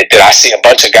ended did I see a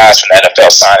bunch of guys from the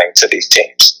NFL signing to these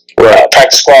teams. Right.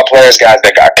 Practice squad players, guys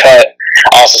that got cut.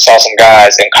 I also saw some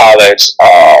guys in college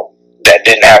that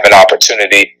didn't have an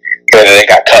opportunity, whether they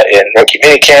got cut in rookie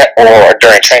minicamp or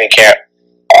during training camp.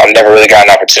 Never really got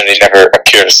an opportunity, never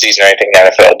appeared a season or anything in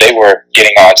the NFL. They were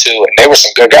getting on too, and they were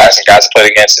some good guys and guys I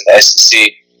played against in the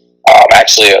SEC.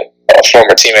 Actually, a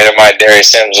former teammate of mine,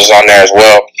 Darius Sims, was on there as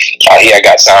well. He had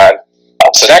got signed.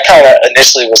 So that kind of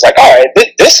initially was like, all right,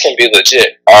 this can be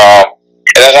legit. And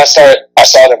then I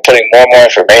saw them putting more and more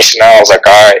information out. I was like,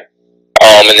 all right.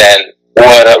 And then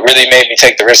what really made me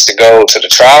take the risk to go to the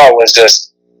trial was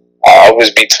just, I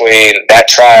was between that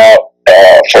tryout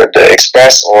for the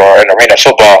Express or an arena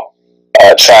football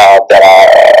trial that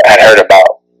I had heard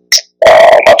about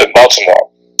up in Baltimore.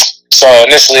 So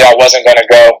initially I wasn't going to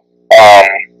go.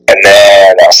 And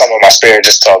then some of my spirit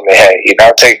just told me, hey,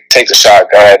 take the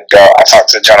shot, go ahead and go. I talked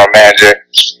to the general manager.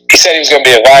 He said he was going to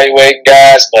be evaluating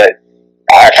guys, but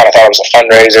I kind of thought it was a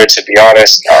fundraiser, to be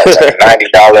honest. It was like a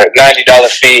 $90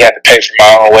 fee. Had to pay for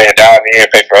my own way down here,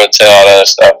 pay for hotel, all that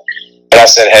stuff. But I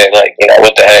said, hey,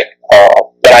 what the heck?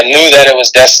 But I knew that it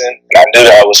was destined, and I knew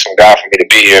that it was from God for me to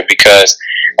be here, because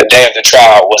the day of the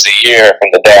trial was a year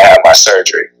from the day I had my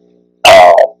surgery.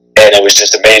 And it was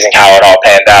just amazing how it all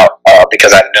panned out,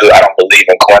 because I don't believe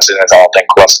in coincidence. I don't think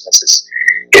coincidence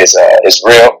is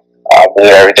real. I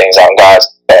believe everything's on God's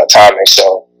timing.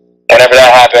 So whenever that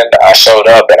happened, I showed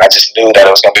up, and I just knew that it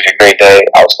was going to be a great day.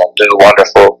 I was going to do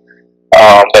wonderful.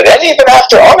 But then even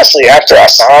after I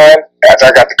signed, after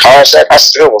I got the contract, I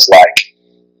still was like,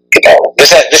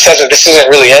 this isn't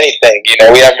really anything.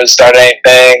 We haven't really started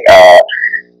anything.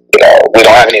 We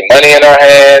don't have any money in our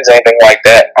hands, anything like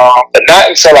that. But not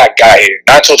until I got here,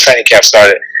 not until training camp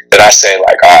started, that I say,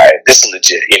 like, all right, this is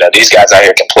legit. These guys out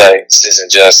here can play. This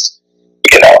isn't just,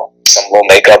 some little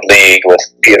makeup league with,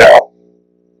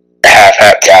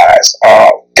 half guys.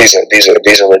 These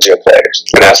are legit players.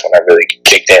 And that's when I really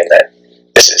kicked in that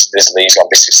this league's gonna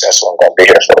be successful and gonna be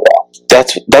here for a while.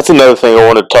 That's another thing I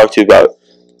wanted to talk to you about.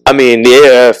 I mean,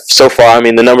 yeah, so far,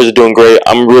 the numbers are doing great.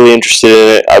 I'm really interested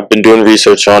in it. I've been doing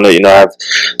research on it. I have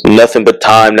nothing but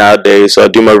time nowadays, so I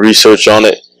do my research on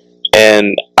it.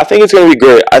 And I think it's going to be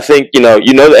great. I think, the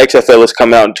XFL is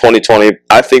coming out in 2020.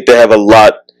 I think they have a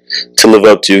lot to live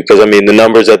up to, because, the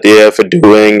numbers that the AF are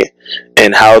doing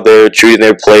and how they're treating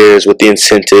their players with the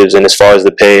incentives and as far as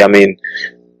the pay, the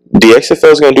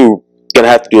XFL is going to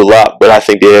have to do a lot, but I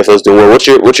think the AFL is doing well. What's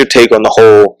your take on the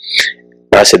whole...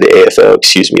 I said the AFL,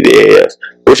 excuse me, the AF.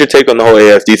 What's your take on the whole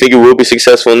AF? Do you think it will be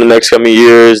successful in the next coming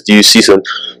years? Do you see some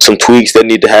tweaks that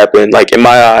need to happen? Like, in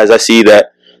my eyes, I see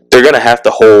that they're going to have to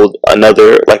hold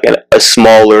another, a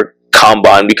smaller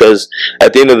combine, because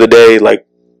at the end of the day,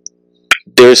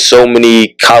 there's so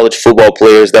many college football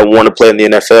players that want to play in the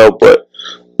NFL, but,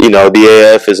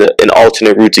 the AF is an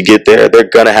alternate route to get there. They're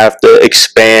going to have to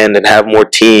expand and have more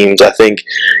teams. I think,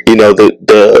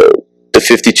 the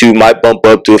 52 might bump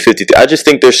up to a 53. I just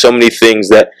think there's so many things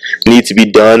that need to be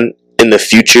done, in the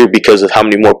future because of how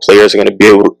many more players are going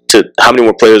to how many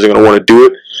more players are going to want to do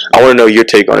it? I want to know your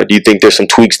take on it. Do you think there's some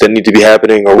tweaks that need to be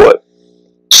happening or what?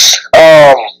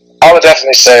 I would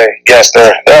definitely say yes. There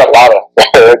are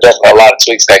there are definitely a lot of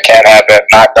tweaks that can happen.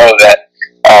 I know that.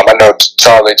 I know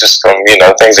Charlie, just from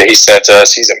things that he said to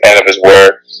us, he's a man of his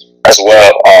word as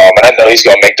well. And I know he's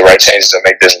going to make the right changes and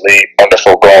make this league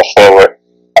wonderful going forward.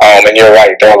 And you're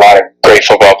right, there are a lot of great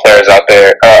football players out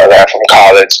there that are from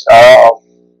college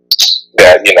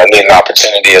that need an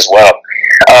opportunity as well.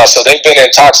 So they've been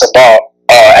in talks about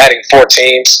adding 4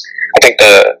 teams. I think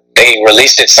they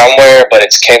released it somewhere, but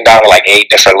it came down to like 8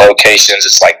 different locations.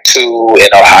 It's like 2 in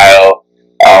Ohio,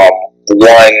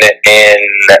 1 in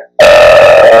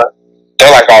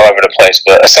they're like all over the place,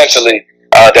 but essentially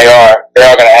they are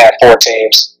going to add 4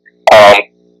 teams.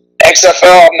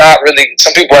 XFL, I'm not really.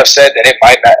 Some people have said that it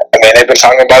might not. I mean, they've been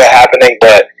talking about it happening,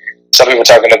 but some people are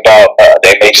talking about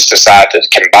they may just decide to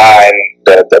combine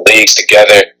the leagues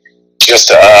together just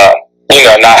to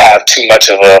not have too much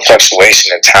of a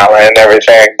fluctuation in talent and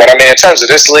everything. But I mean, in terms of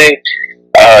this league,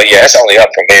 it's only up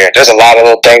from here. There's a lot of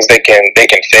little things they can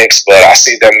fix, but I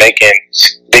see them making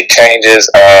big changes.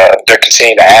 They're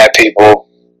continuing to add people.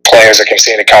 Players are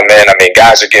continuing to come in. I mean,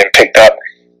 guys are getting picked up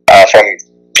from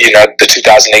the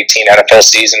 2018 NFL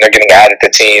season. They're getting added to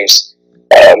teams,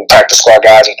 practice squad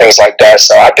guys and things like that.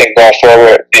 So I think going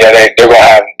forward, they're going to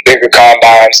have bigger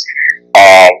combines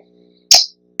and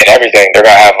everything. They're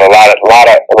going to have a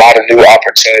lot of new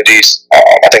opportunities.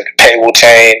 I think the pay will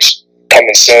change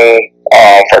coming soon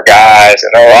for guys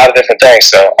and a lot of different things.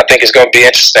 So I think it's going to be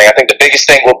interesting. I think the biggest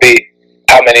thing will be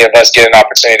how many of us get an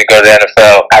opportunity to go to the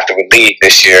NFL after we leave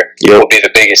this year. Will be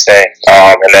the biggest thing.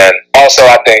 And then also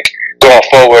I think going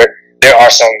forward, there are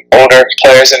some older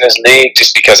players in this league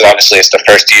just because obviously it's the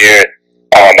first year.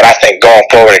 But I think going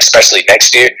forward, especially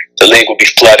next year, the league will be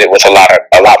flooded with a lot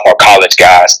more college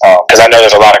guys. Because I know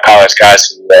there's a lot of college guys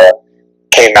who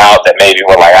came out that maybe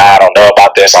were like, I don't know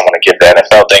about this. I'm going to give the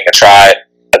NFL thing a try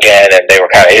again, and they were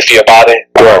kind of iffy about it.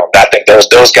 I think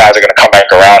those guys are going to come back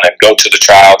around and go to the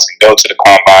tryouts and go to the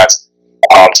combines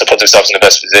to put themselves in the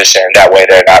best position. That way,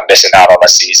 they're not missing out on a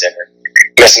season and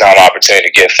missing out on an opportunity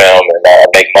to get film and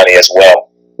make money as well.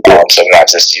 So not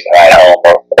just at home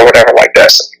or whatever like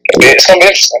that. So it's going to be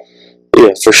interesting.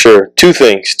 Yeah, for sure. Two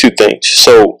things.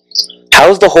 So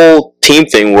how's the whole team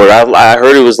thing work? I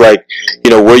heard it was like,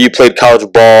 where you played college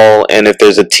ball, and if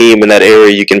there's a team in that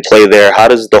area, you can play there. How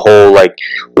does the whole,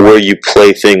 where you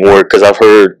play thing work? Because I've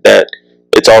heard that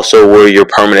it's also where your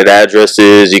permanent address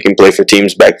is. You can play for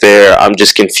teams back there. I'm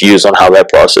just confused on how that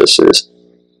process is.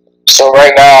 So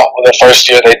right now, the first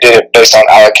year, they did it based on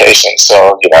allocation.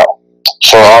 So,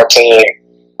 for our team,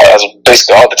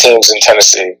 basically all the teams in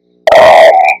Tennessee,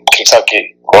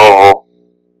 Kentucky, Louisville,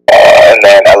 and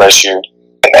then LSU,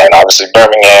 and then obviously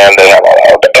Birmingham, they have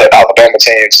Alabama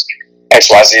teams,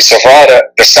 XYZ. So for all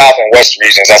the South and West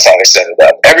regions, that's how they set it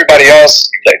up. Everybody else,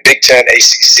 like Big Ten,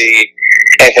 ACC,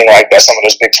 anything like that, some of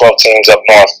those Big 12 teams up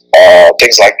north,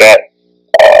 things like that,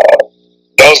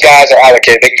 those guys are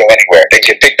allocated. They can go anywhere. They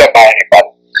can get picked up by anybody.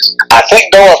 I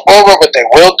think going forward, what they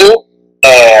will do,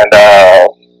 and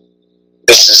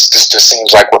this just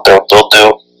seems like what they'll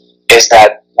do, is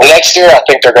that next year, I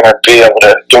think you'll be able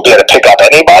to pick up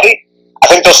anybody. I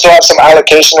think they'll still have some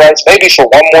allocation rights, maybe for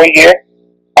one more year.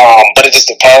 But it just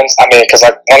depends. I mean, because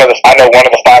one of the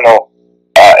final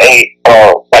 8,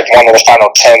 or one of the final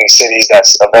 10 cities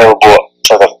that's available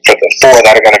for the 4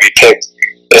 that are going to be picked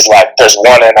is there's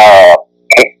one in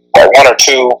 1 or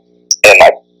 2 in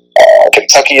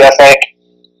Kentucky, I think,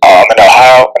 in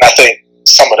Ohio, and I think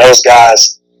some of those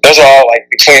guys, those are all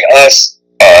between us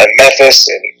and Memphis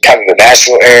and kind of the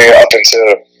Nashville area up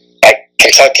into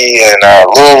Kentucky and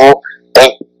Louisville.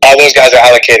 All those guys are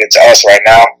allocated to us right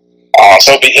now.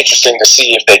 So it'll be interesting to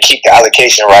see if they keep the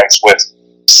allocation rights with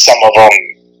some of them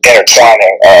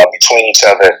intertwining between each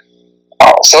other.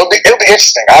 So it'll be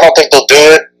interesting. I don't think they'll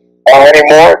do it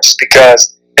anymore just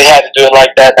because they had to do it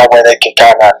like that. That way they can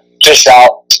kind of fish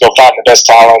out to go find the best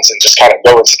talents and just kind of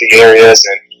go into the areas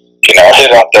and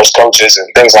hit up those coaches and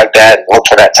things like that and look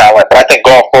for that talent. But I think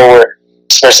going forward,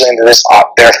 especially into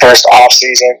their first off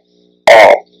season,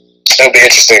 it'll be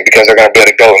interesting because they're going to be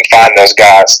able to go and find those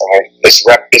guys. I mean,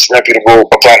 it's reputable.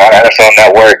 We're playing on NFL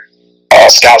Network.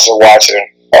 Scouts are watching.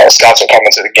 Scouts are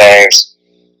coming to the games.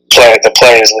 The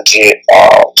play is legit.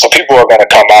 So people are going to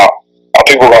come out.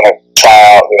 People are going to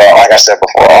try out. Like I said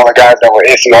before, all the guys that were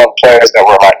iffy, all the players that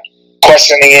were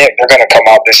questioning it, they're going to come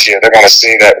out this year. They're going to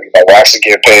see that we're actually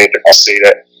getting paid. They're going to see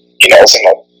that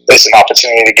it's an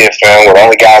opportunity to get film. We're the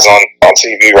only guys on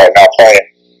TV right now playing.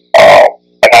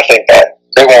 And I think that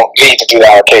they won't need to do the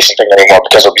allocation thing anymore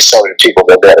because there'll be so many people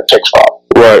they'll be able to pick from.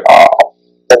 Right.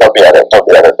 Then they'll be able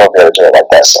to do it like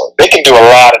that. So they can do a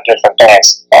lot of different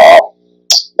things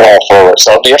going forward.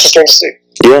 So it'll be interesting to see.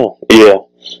 Yeah. All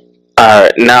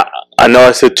right. Now I know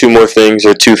I said two things,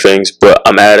 but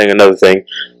I'm adding another thing.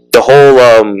 The whole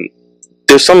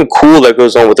there's something cool that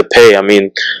goes on with the pay. I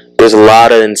mean, there's a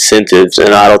lot of incentives,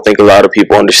 and I don't think a lot of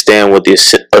people understand what the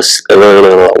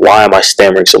why am I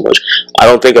stammering so much? I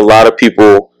don't think a lot of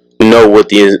people know what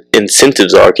the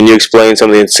incentives are. Can you explain some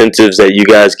of the incentives that you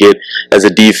guys get as a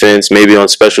defense, maybe on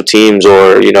special teams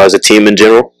or as a team in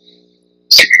general?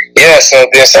 Yeah, so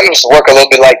the incentives work a little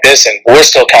bit like this, and we're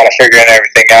still kind of figuring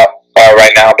everything out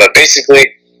right now. But basically,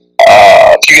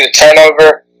 if you get a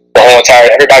turnover,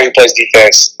 everybody who plays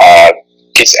defense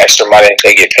gets extra money.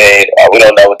 They get paid. We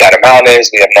don't know what that amount is.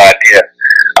 We have no idea.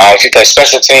 If you play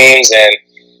special teams and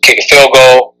kick a field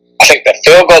goal, I think the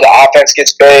field goal, the offense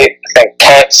gets paid. I think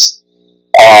punts,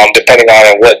 depending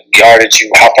on what yardage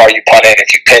how far you punt in.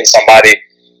 If you pin somebody,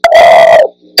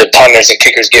 the punters and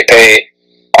kickers get paid.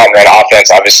 And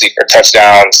offense, obviously, for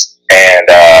touchdowns and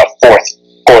fourth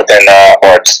and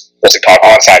or what's it called,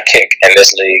 onside kick in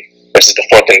this league, which is the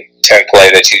 4th and 10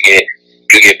 play that you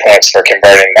get points for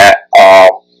converting that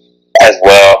as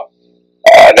well.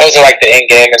 Those are like the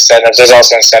in-game incentives. There's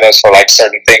also incentives for like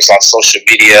certain things on social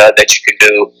media that you can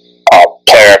do,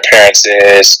 player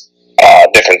appearances,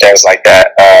 different things like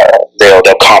that. They'll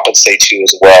compensate you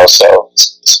as well. So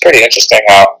it's pretty interesting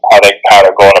how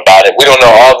they're going about it. We don't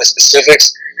know all the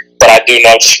specifics, but I do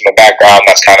know just from the background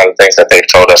that's kind of the things that they've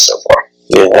told us so far.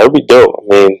 Yeah, that would be dope.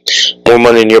 I mean, more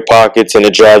money in your pockets, and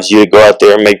it drives you to go out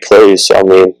there and make plays. So, I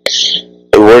mean,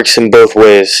 it works in both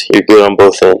ways. You're good on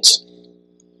both ends.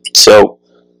 So,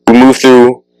 we move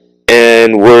through,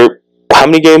 and we're how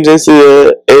many games into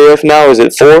the AAF now? Is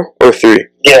it 4 or 3?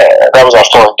 Yeah, that was our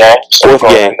 4th game. So 4th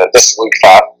game. This is week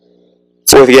 5.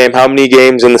 4th game. How many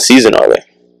games in the season are there?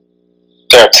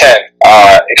 There are 10,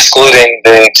 excluding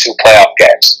the 2 playoff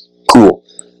games. Cool.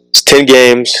 It's 10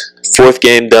 games. 4th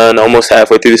game done, almost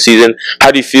halfway through the season.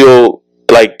 How do you feel,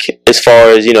 like, as far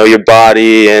as, your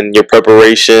body and your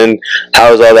preparation?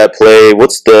 How does all that play?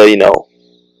 What's the,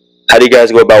 how do you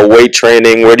guys go about weight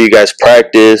training? Where do you guys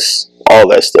practice? All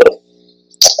that stuff.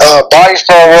 Body's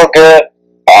feeling real good.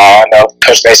 I know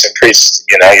Coach Mason preached,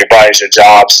 your body's your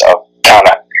job, so kind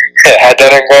of had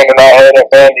that ingrained in our head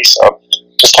at Vandy, so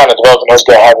just kind of developing those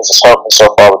good habits and helping so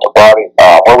far with the body.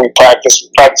 Where we practice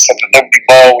at the Liberty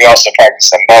Bowl. We also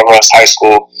practice at Melrose High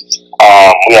School.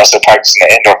 We also practice in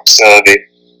the indoor facility.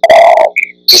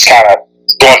 Just kind of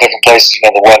going different places.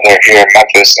 The weather here in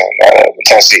Memphis and the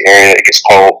Tennessee area, it gets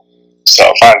cold. So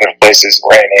finding different places,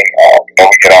 raining, when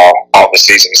we get all the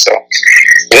season. So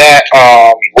that,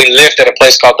 we lived at a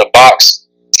place called The Box.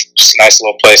 Just a nice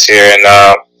little place here in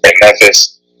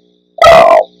Memphis.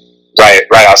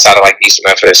 Right outside of like East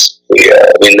Memphis. We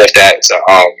lived at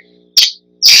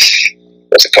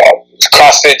what's it called? It's a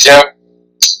CrossFit gym.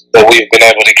 But we've been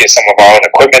able to get some of our own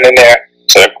equipment in there.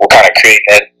 So we're kind of creating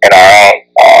it in our own.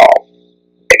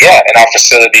 And our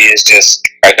facility is just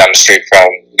right down the street from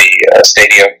the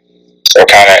stadium. So we're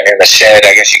kind of in a shed,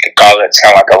 I guess you could call it. It's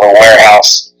kind of like a little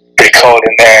warehouse. Pretty cold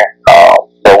in there.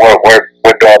 But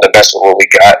we're doing the best with what we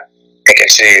got and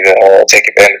continue to take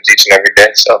advantage each and every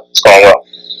day. So it's going well.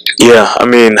 Yeah, I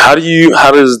mean, how did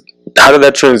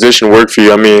that transition work for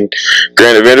you? I mean,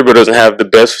 granted, Vanderbilt doesn't have the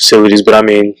best facilities, but I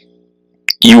mean,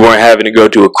 you weren't having to go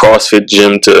to a CrossFit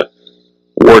gym to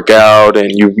work out,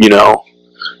 and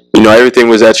everything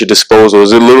was at your disposal.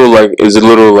 Is it a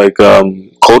little like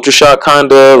culture shock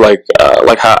kinda? Like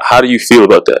how do you feel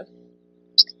about that?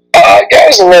 Yeah, it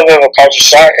was a little bit of a culture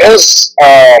shock. It was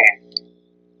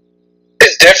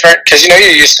it's different because you're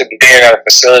used to being at a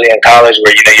facility in college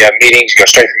where you have meetings, you go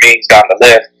straight from meetings down the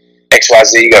lift,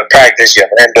 XYZ, you go to practice, you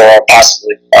have an indoor,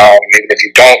 possibly. Even if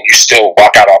you don't, you still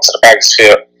walk out onto the practice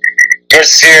field.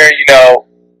 Versus here,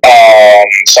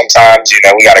 sometimes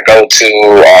we got to go to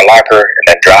our locker and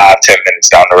then drive 10 minutes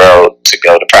down the road to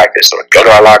go to practice, or go to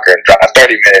our locker and drive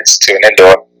 30 minutes to an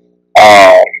indoor.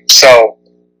 So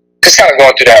just kind of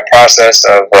going through that process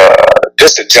of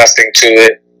just adjusting to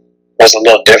it was a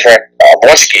little different. But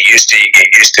once you get used to it, you get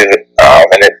used to it.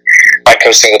 And it, like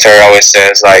Coach Singletary always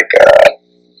says,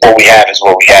 what we have is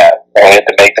what we have. And we have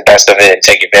to make the best of it and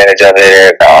take advantage of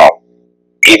it. And,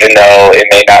 even though it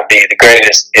may not be the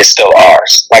greatest, it's still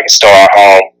ours. Like, it's still our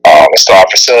home. It's still our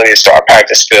facility. It's still our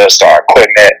practice field. It's still our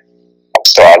equipment.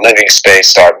 It's still our living space. It's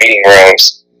still our meeting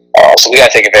rooms. So we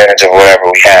got to take advantage of whatever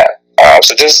we have.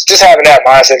 So just having that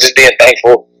mindset, just being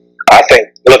thankful. I think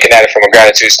looking at it from a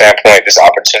gratitude standpoint, this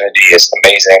opportunity is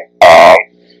amazing.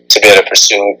 to be able to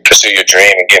pursue your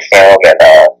dream and get filmed and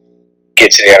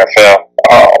get to the NFL.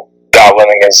 God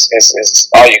willing is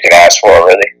all you can ask for,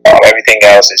 really. Everything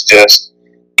else is just,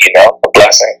 a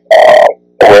blessing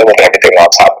with everything on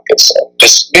top of it. So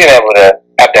just being able to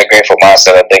have that grateful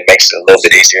mindset, I think, makes it a little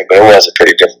bit easier. But it was a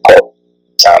pretty difficult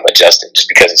time adjusting, just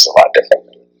because it's a lot different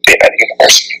than being at a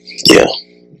university. Yeah.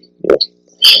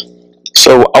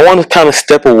 So I want to kind of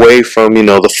step away from,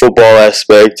 the football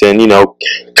aspect and,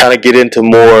 kind of get into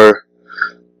more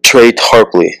Trey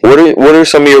Tarpley. What are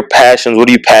some of your passions? What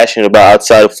are you passionate about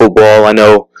outside of football? I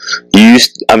know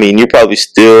you're probably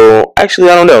still, actually,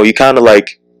 I don't know. You kind of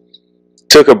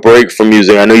took a break from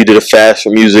music. I know you did a fast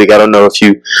from music. I don't know if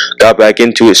you got back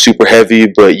into it super heavy,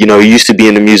 but, you used to be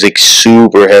into music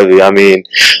super heavy. I mean,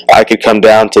 I could come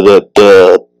down to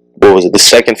the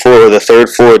second floor or the third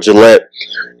floor of Gillette,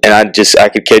 and I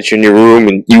could catch you in your room,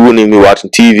 and you wouldn't even be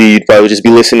watching TV. You'd probably just be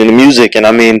listening to music. And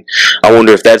I mean, I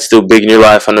wonder if that's still big in your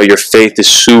life. I know your faith is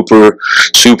super,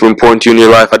 super important to you in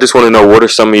your life. I just want to know, what are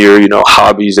some of your,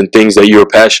 hobbies and things that you're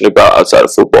passionate about outside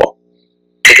of football?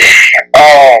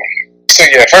 So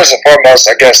yeah, first and foremost,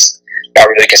 I guess not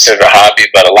really considered a hobby,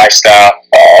 but a lifestyle.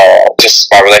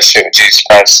 Just my relationship with Jesus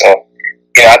Christ. So,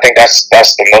 I think that's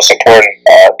the most important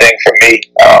thing for me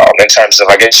in terms of,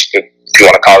 I guess you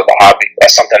want to call it a hobby.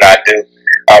 That's something I do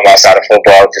outside of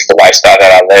football, just the lifestyle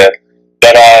that I live.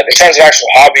 But in terms of actual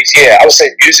hobbies, yeah, I would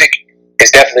say music is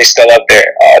definitely still up there.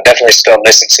 Definitely still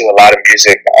listen to a lot of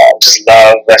music. Just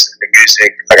love listening to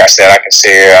music. Like I said, I can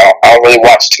sit here. I don't really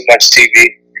watch too much TV.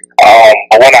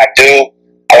 But when I do,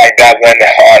 I like dabbling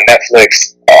on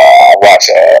Netflix. I watch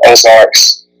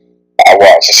Ozarks. I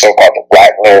watch a show called The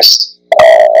Blacklist.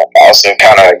 I also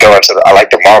kind of go into I like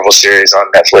the Marvel series on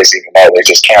Netflix, even though they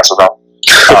just canceled them.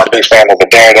 Big fan of the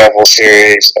Daredevil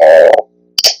series.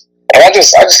 And I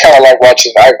just kind of like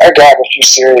watching. I grab a few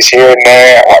series here and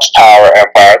there. I watch Power,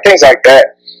 Empire, things like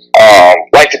that.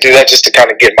 Like to do that just to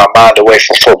kind of get my mind away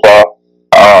from football.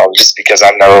 Just because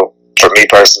I know, for me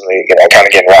personally, kind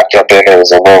of getting wrapped up in it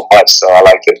is a little much, so I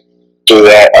like to do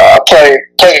that. I play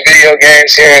the video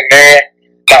games here and there.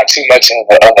 Not too much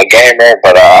of a gamer,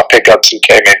 but I pick up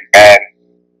 2K maybe Madden.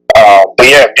 But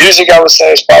yeah, music, I would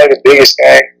say, is probably the biggest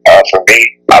thing for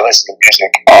me. I listen to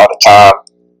music all the time.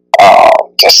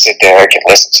 Just sit there and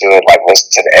listen to it, listen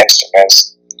to the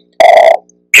instruments.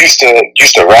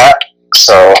 Used to rap.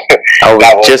 So I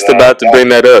was just about to bring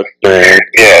that up, man.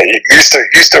 Yeah,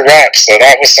 used to rap. So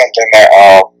that was something that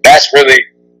that's really,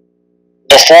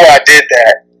 before I did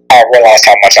that, I realized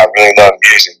how much I really love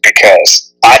music,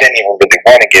 because I didn't even really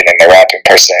want to get into rapping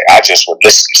per se. I just would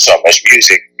listen to so much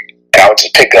music, and I would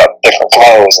just pick up different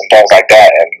flows and things like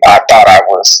that. And I thought I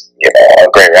was, a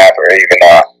great rapper, even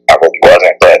though I really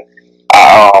wasn't. But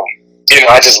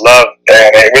I just loved,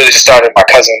 and it really just started. My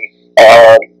cousin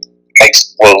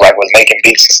was making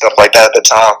beats and stuff like that at the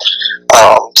time.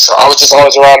 So I was just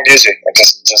always around music, and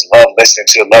just loved listening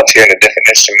to it, loved hearing the different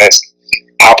instruments,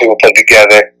 how people put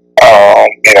together,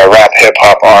 rap, hip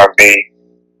hop, R&B.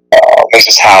 It's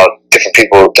just how different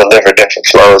people deliver different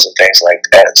flows and things like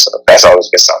that. So that's always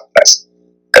been something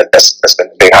that's been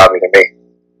a big hobby to me.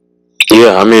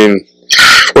 Yeah, I mean,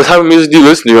 what type of music do you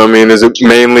listen to? I mean, is it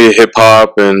mainly hip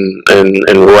hop and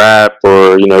rap,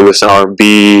 or you listen to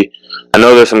R&B? I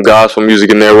know there's some gospel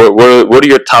music in there. What are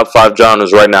your top 5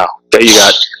 genres right now that you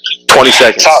got? 20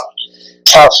 seconds.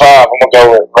 Top 5. I'm gonna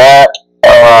go with rap.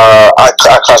 I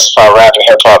classify rap and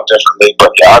hip hop differently,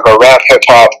 but yeah, I go rap, hip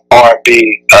hop,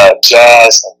 R&B,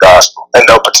 jazz, and gospel in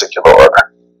no particular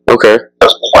order. Okay.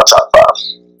 Those are my top 5.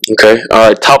 Okay. All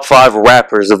right. Top 5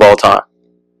 rappers of all time.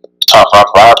 Top 5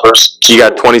 rappers. You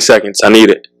got 20 seconds. I need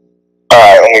it. All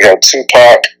right. Let me go.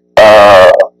 Tupac.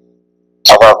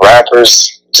 Top 5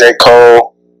 rappers. J.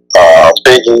 Cole,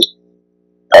 Biggie,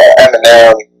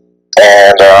 Eminem,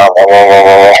 and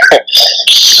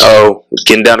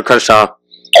getting down to crunch time.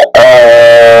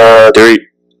 3,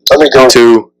 let me go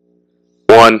 2, 1.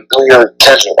 Let me go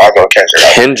Kendrick. I'll go Kendrick.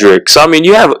 Kendrick. So I mean,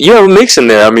 you have a mix in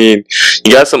there. I mean,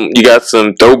 you got some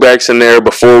throwbacks in there,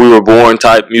 before we were born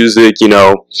type music.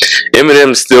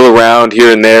 Eminem's still around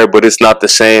here and there, but it's not the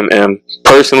same. And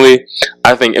personally,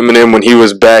 I think Eminem, when he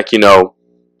was back,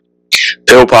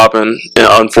 pill popping,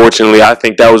 unfortunately, I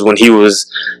think that was when he was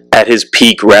at his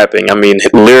peak rapping. I mean,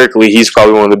 lyrically, he's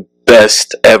probably one of the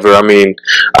best ever. I mean,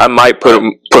 I might put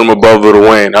him above Lil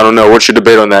Wayne. I don't know. What's your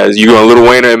debate on that? Is you going Lil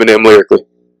Wayne or Eminem lyrically?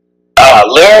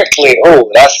 Lyrically,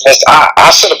 that's missed.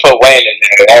 I should have put Wayne in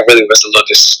there. That really was a little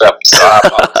disrespectful. So I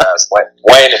apologize,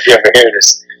 Wayne. If you ever hear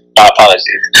this, my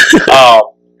apologies.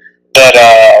 But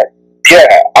yeah,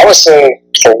 I would say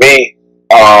for me,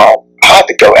 I had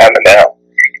to go Eminem.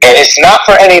 and it's not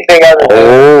for anything other than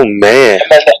Oh man.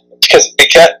 because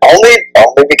only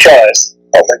because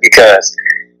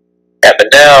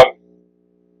Eminem,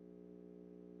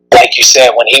 like you said,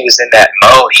 when he was in that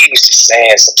mode, he was just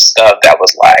saying some stuff that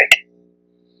was like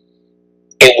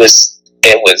it was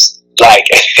like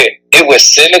it was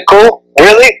cynical,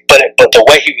 really, but the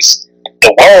way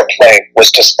the wordplay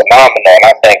was just phenomenal, and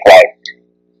I think like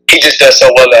he just does so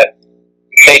well at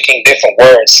making different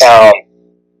words sound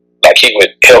like he'll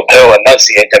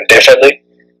enunciate them differently,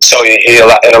 so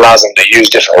it allows him to use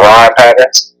different rhyme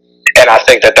patterns, and I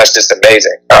think that's just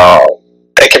amazing.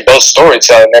 They can both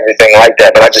storytell and everything like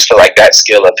that, but I just feel like that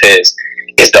skill of his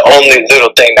is the only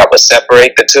little thing that would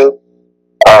separate the two.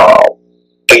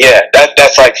 But yeah,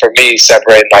 that's like for me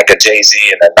separating like a Jay-Z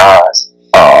and a Nas.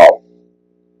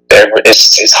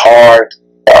 It's hard.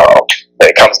 But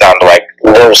it comes down to like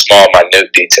little small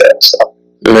minute details. So.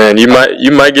 Man, you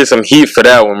might get some heat for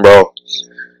that one, bro.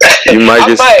 You might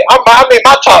get. I mean,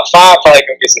 my top 5 probably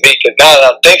gonna get some heat because now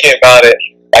that I'm thinking about it,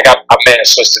 like I may have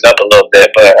switched it up a little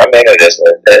bit, but I mean it is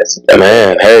what it is.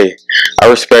 Man, hey, I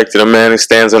respect it. A man who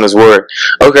stands on his word.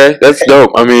 Okay, that's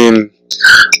dope. I mean,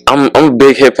 I'm a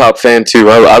big hip hop fan too.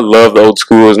 I love the old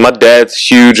schools. My dad's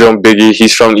huge on Biggie.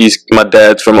 He's from East. My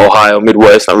dad's from Ohio,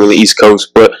 Midwest, not really East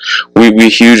Coast, but we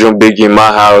huge on Biggie in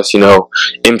my house. You know,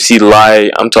 MC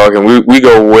Lyte. I'm talking. We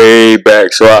go way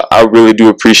back. So I really do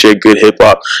appreciate good hip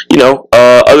hop. You know,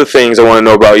 other things I want to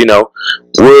know about. You know,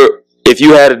 if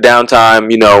you had a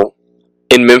downtime, you know,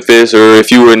 in Memphis, or if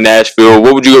you were in Nashville,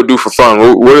 what would you go do for fun?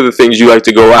 What are the things you like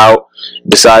to go out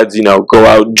besides, you know, go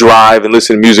out, drive, and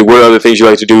listen to music? What are other things you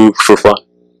like to do for fun?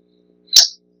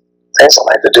 Things I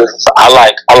like to do. I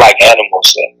like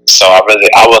animals, so I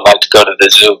would like to go to the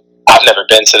zoo. I've never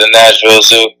been to the Nashville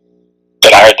Zoo,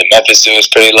 but I heard the Memphis Zoo is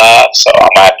pretty live, so I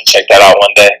might have to check that out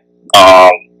one day.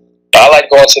 But I like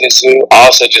going to the zoo. I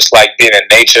also just like being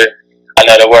in nature. I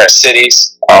know that we're in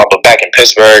cities, but back in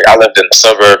Pittsburgh, I lived in the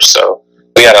suburbs, so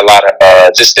we had a lot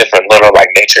of just different little like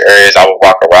nature areas I would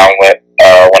walk around with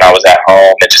when I was at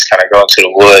home and just kind of go into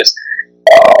the woods.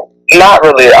 Not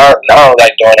really. I don't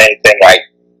like doing anything like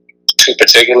too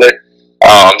particular,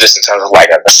 just in terms of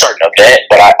like a certain event,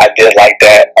 but I did like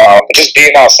that. Just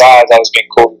being outside has always been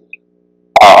cool.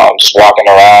 Just walking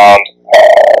around,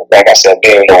 like I said,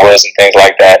 being in the woods and things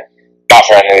like that. Not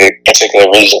for any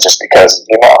particular reason, just because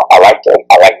I like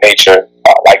nature.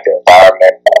 I like the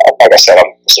environment. Like I said,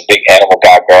 I'm just a big animal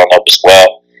guy growing up as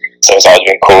well, so it's always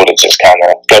been cool to just kind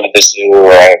of go to the zoo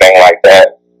or anything like that.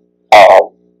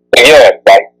 But yeah,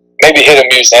 like maybe hit a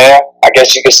museum, I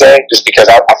guess you could say, just because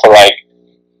I feel like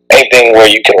anything where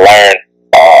you can learn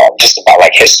just about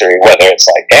like history, whether it's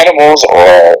like animals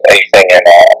or anything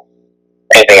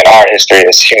in our history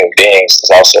as human beings,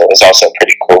 is also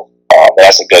pretty cool.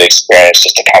 That's a good experience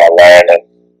just to kind of learn and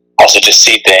also just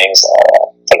see things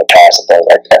from the past and things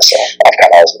like that. So I've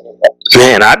kind of always been that.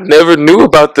 Man, I never knew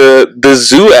about the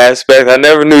zoo aspect. I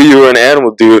never knew you were an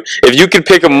animal dude. If you could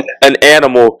pick an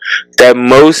animal that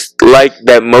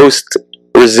most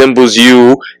resembles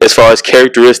you as far as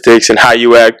characteristics and how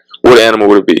you act, what animal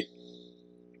would it be?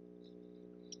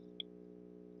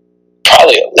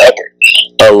 Probably a leopard.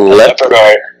 A leopard?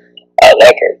 A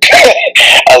leopard.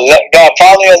 No,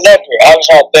 probably a leopard. I was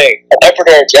trying to think. A leopard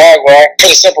or a jaguar, for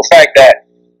the simple fact that,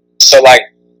 so like,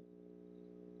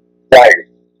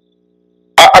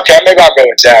 okay, maybe I'll go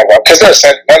with jaguar, because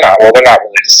they're not really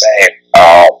the same.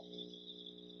 I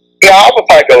would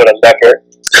probably go with a leopard.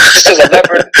 Just because a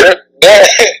leopard,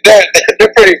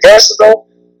 they're pretty versatile.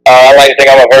 I like to think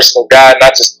I'm a versatile guy,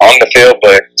 not just on the field,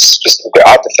 but specifically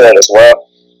off the field as well.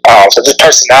 So just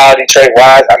personality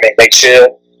trait-wise, I mean, they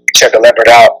chill. Check a leopard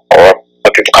out, or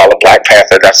what people call a black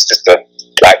panther. That's just a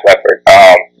black leopard.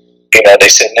 They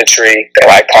sit in a tree. They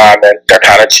like climbing. They're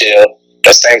kind of chill. At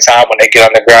the same time, when they get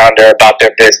on the ground, they're about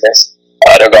their business.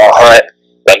 They're gonna hunt.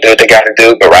 They'll do what they gotta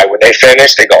do. But right when they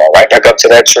finish, they going right back up to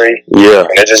that tree. Yeah.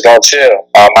 And they're just gonna chill.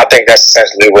 I think that's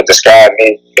essentially what describes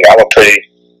me. I'm a pretty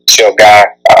chill guy.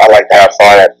 I like to have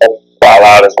fun and wild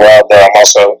out as well. But I'm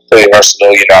also pretty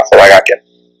versatile. I feel like I can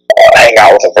hang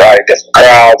out with a variety of different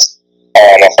crowds.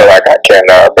 And I feel like I can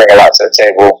bring a lot to the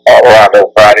table around a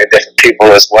variety of different people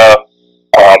as well.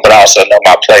 But I also know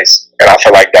my place. And I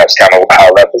feel like that's kind of how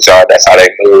leopards are. That's how they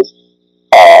move.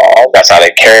 That's how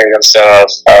they carry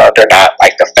themselves. They're not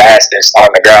like the fastest on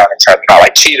the ground in terms of not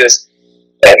like cheetahs.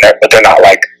 But they're not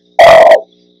like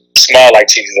small like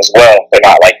cheetahs as well. They're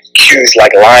not like huge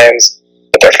like lions.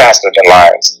 But they're faster than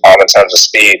lions in terms of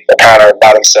speed. They're kind of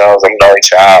by themselves and know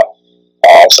each other out.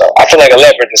 So I feel like a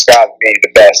leopard describes me the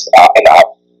best, and I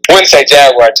wouldn't say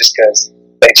jaguar just because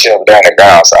they chill down the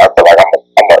ground. So I feel like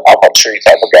I'm a I'm a tree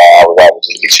type of guy. I would rather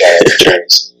just be sharing the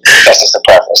trees. That's just a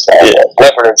preference thing. Yeah.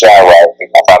 Clifford or John White,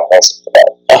 I found an answer for that.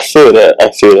 I feel that.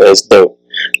 That's dope.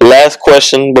 Last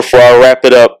question before I wrap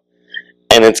it up.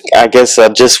 And I guess I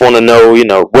just want to know,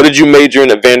 what did you major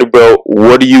in at Vanderbilt?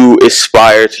 What do you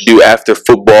aspire to do after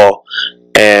football?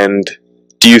 And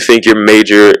do you think your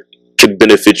major could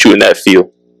benefit you in that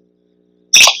field?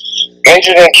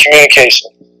 Majored in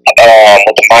communication with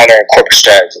a minor in corporate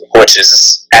strategy, which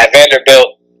is at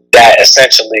Vanderbilt, that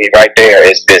essentially right there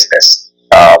is business,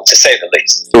 to say the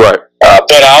least. Right.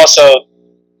 But I also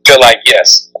feel like,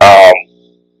 yes, I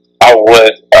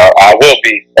will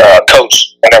be a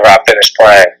coach whenever I finish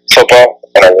playing football.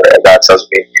 Whenever God tells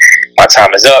me my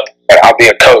time is up, and I'll be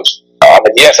a coach. And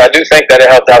yes, I do think that it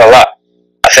helped out a lot.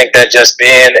 I think that just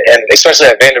being, and especially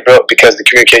at Vanderbilt, because the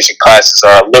communication classes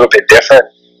are a little bit different.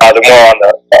 They're more on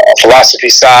the philosophy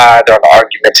side, on the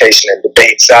argumentation and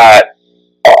debate side.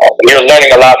 You're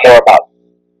learning a lot more about,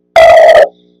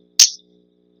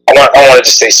 I don't want to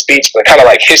just say speech, but kind of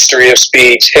like history of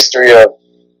speech, history of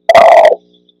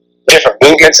different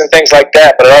movements and things like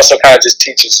that. But it also kind of just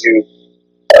teaches you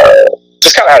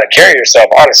just kind of how to carry yourself,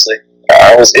 honestly.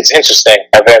 It's interesting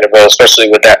at Vanderbilt, especially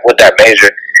with that major.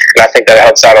 And I think that it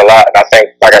helps out a lot. And I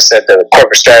think, like I said, the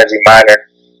corporate strategy minor,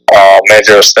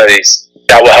 major of studies,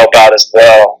 that will help out as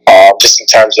well, just in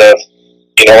terms of,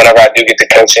 whenever I do get to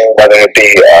coaching, whether it be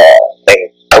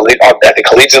at the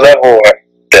collegiate level, or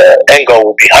the end goal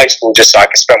would be high school, just so I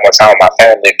can spend more time with my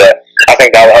family. But I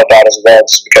think that will help out as well,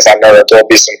 just because I know that there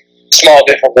will be some small,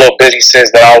 different little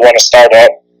businesses that I want to start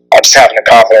up. Just having the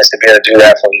confidence to be able to do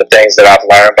that from the things that I've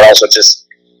learned, but also just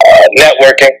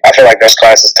networking. I feel like those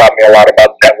classes taught me a lot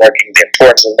about networking, the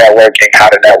importance of networking, how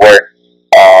to network,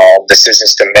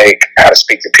 decisions to make, how to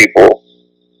speak to people,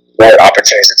 what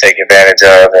opportunities to take advantage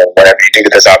of, and whenever you do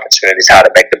get those opportunities, how to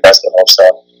make the best of them. So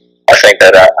I think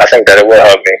that it will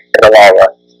help me in the long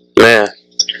run. Man,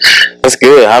 that's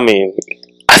good. I mean,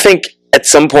 I think at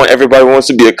some point everybody wants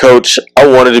to be a coach. I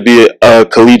wanted to be a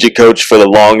collegiate coach for the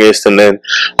longest, and then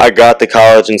I got to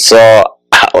college and saw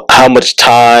how much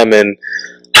time and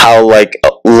how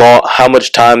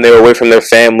much time they were away from their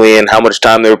family and how much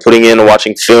time they were putting in and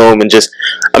watching film, and just,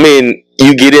 I mean,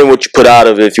 you get in what you put out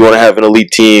of it. If you want to have an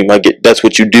elite team, that's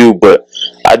what you do. But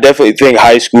I definitely think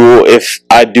high school, if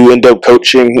I do end up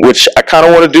coaching, which I kind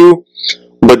of want to do,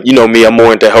 but me, I'm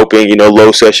more into helping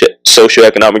low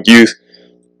socioeconomic youth.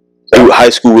 High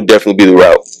school would definitely be the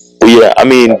route. But yeah, I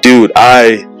mean, dude,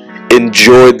 I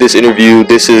enjoyed this interview.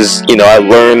 This is, I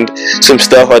learned some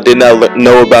stuff I did not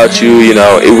know about you.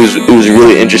 It was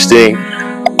really interesting.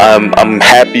 I'm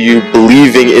happy you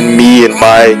believing in me and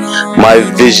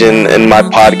my vision and my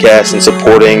podcast and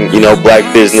supporting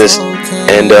black business.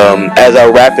 And as I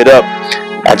wrap it up,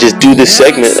 I just do this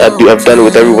segment. I've done it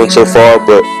with everyone so far,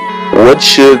 but what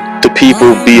should the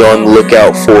people be on the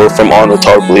lookout for from Arnold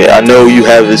Tarpley? I know you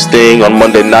have this thing on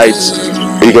Monday nights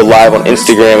where you go live on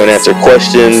Instagram and answer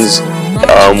questions.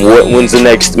 When's the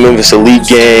next Memphis Elite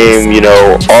game?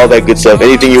 All that good stuff.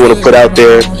 Anything you want to put out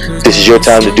there, this is your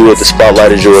time to do it. The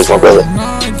spotlight is yours, my brother.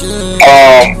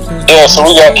 Yeah, so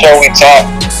we got Can We Talk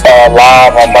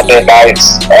live on Monday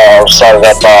nights. Started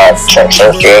up by Trent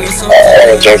Sherfield,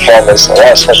 AJ Foreman, so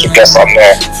that's special guest on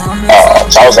there.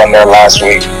 So I was on there last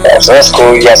week. So that's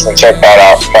cool. You guys can check that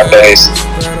out Mondays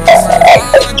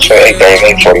between 8:30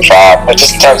 and 8:45. But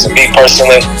just in terms of me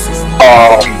personally,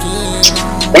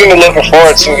 we've been looking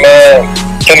forward to, man,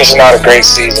 finishing out a great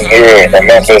season here in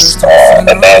Memphis, and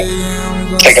then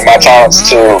taking my talents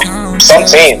to some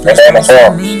team in the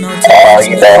NFL,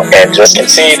 and just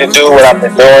continue to do what I've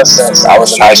been doing since I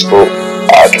was in high school.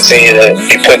 Continue to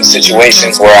be put in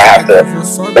situations where I have to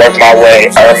work my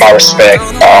way, earn my respect,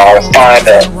 find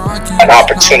an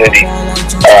opportunity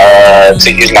to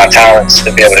use my talents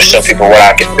to be able to show people what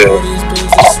I can do.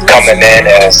 Coming in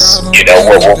as,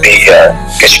 what will be, I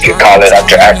guess you could call it a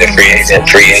drafted free agent,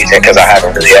 because I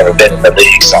haven't really ever been in the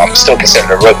league, so I'm still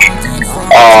considered a rookie.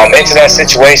 Into that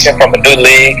situation from a new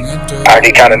league, I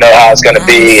already kind of know how it's going to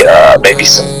be. Maybe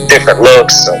some different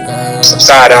looks, some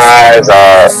side eyes,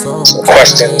 some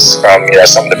questions from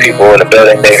some of the people in the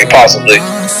building, maybe possibly.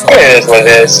 It is what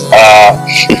it is.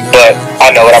 But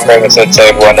I know what I'm bringing to the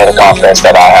table. I know the confidence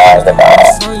that I have, and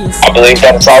I believe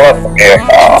that it's all up from here.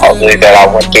 I believe that I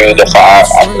went through the fire.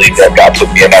 I believe that God put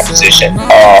me in that position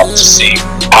to see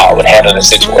how I would handle the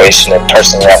situation. And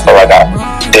personally, I feel like I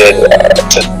did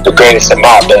to the greatest of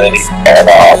my ability. And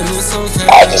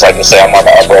I just like to say I'm on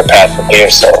the upward path from here.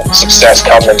 So success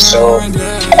coming soon.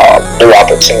 New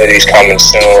opportunities coming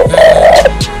soon.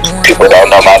 People don't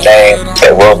know my name.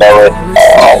 They will know it.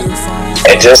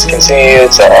 and just continue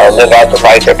to live out the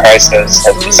life that Christ has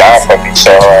designed for me.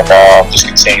 So, just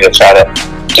continue to try to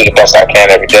do the best I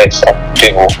can every day. So,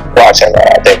 people watching,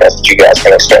 I think that's what you guys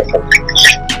can expect from me.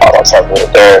 I'm talking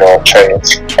with Third on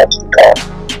trades.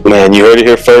 Man, you heard it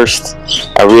here first.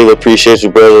 I really appreciate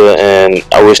you, brother, and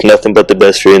I wish nothing but the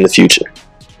best for you in the future.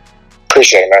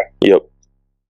 Appreciate it, man. Yep.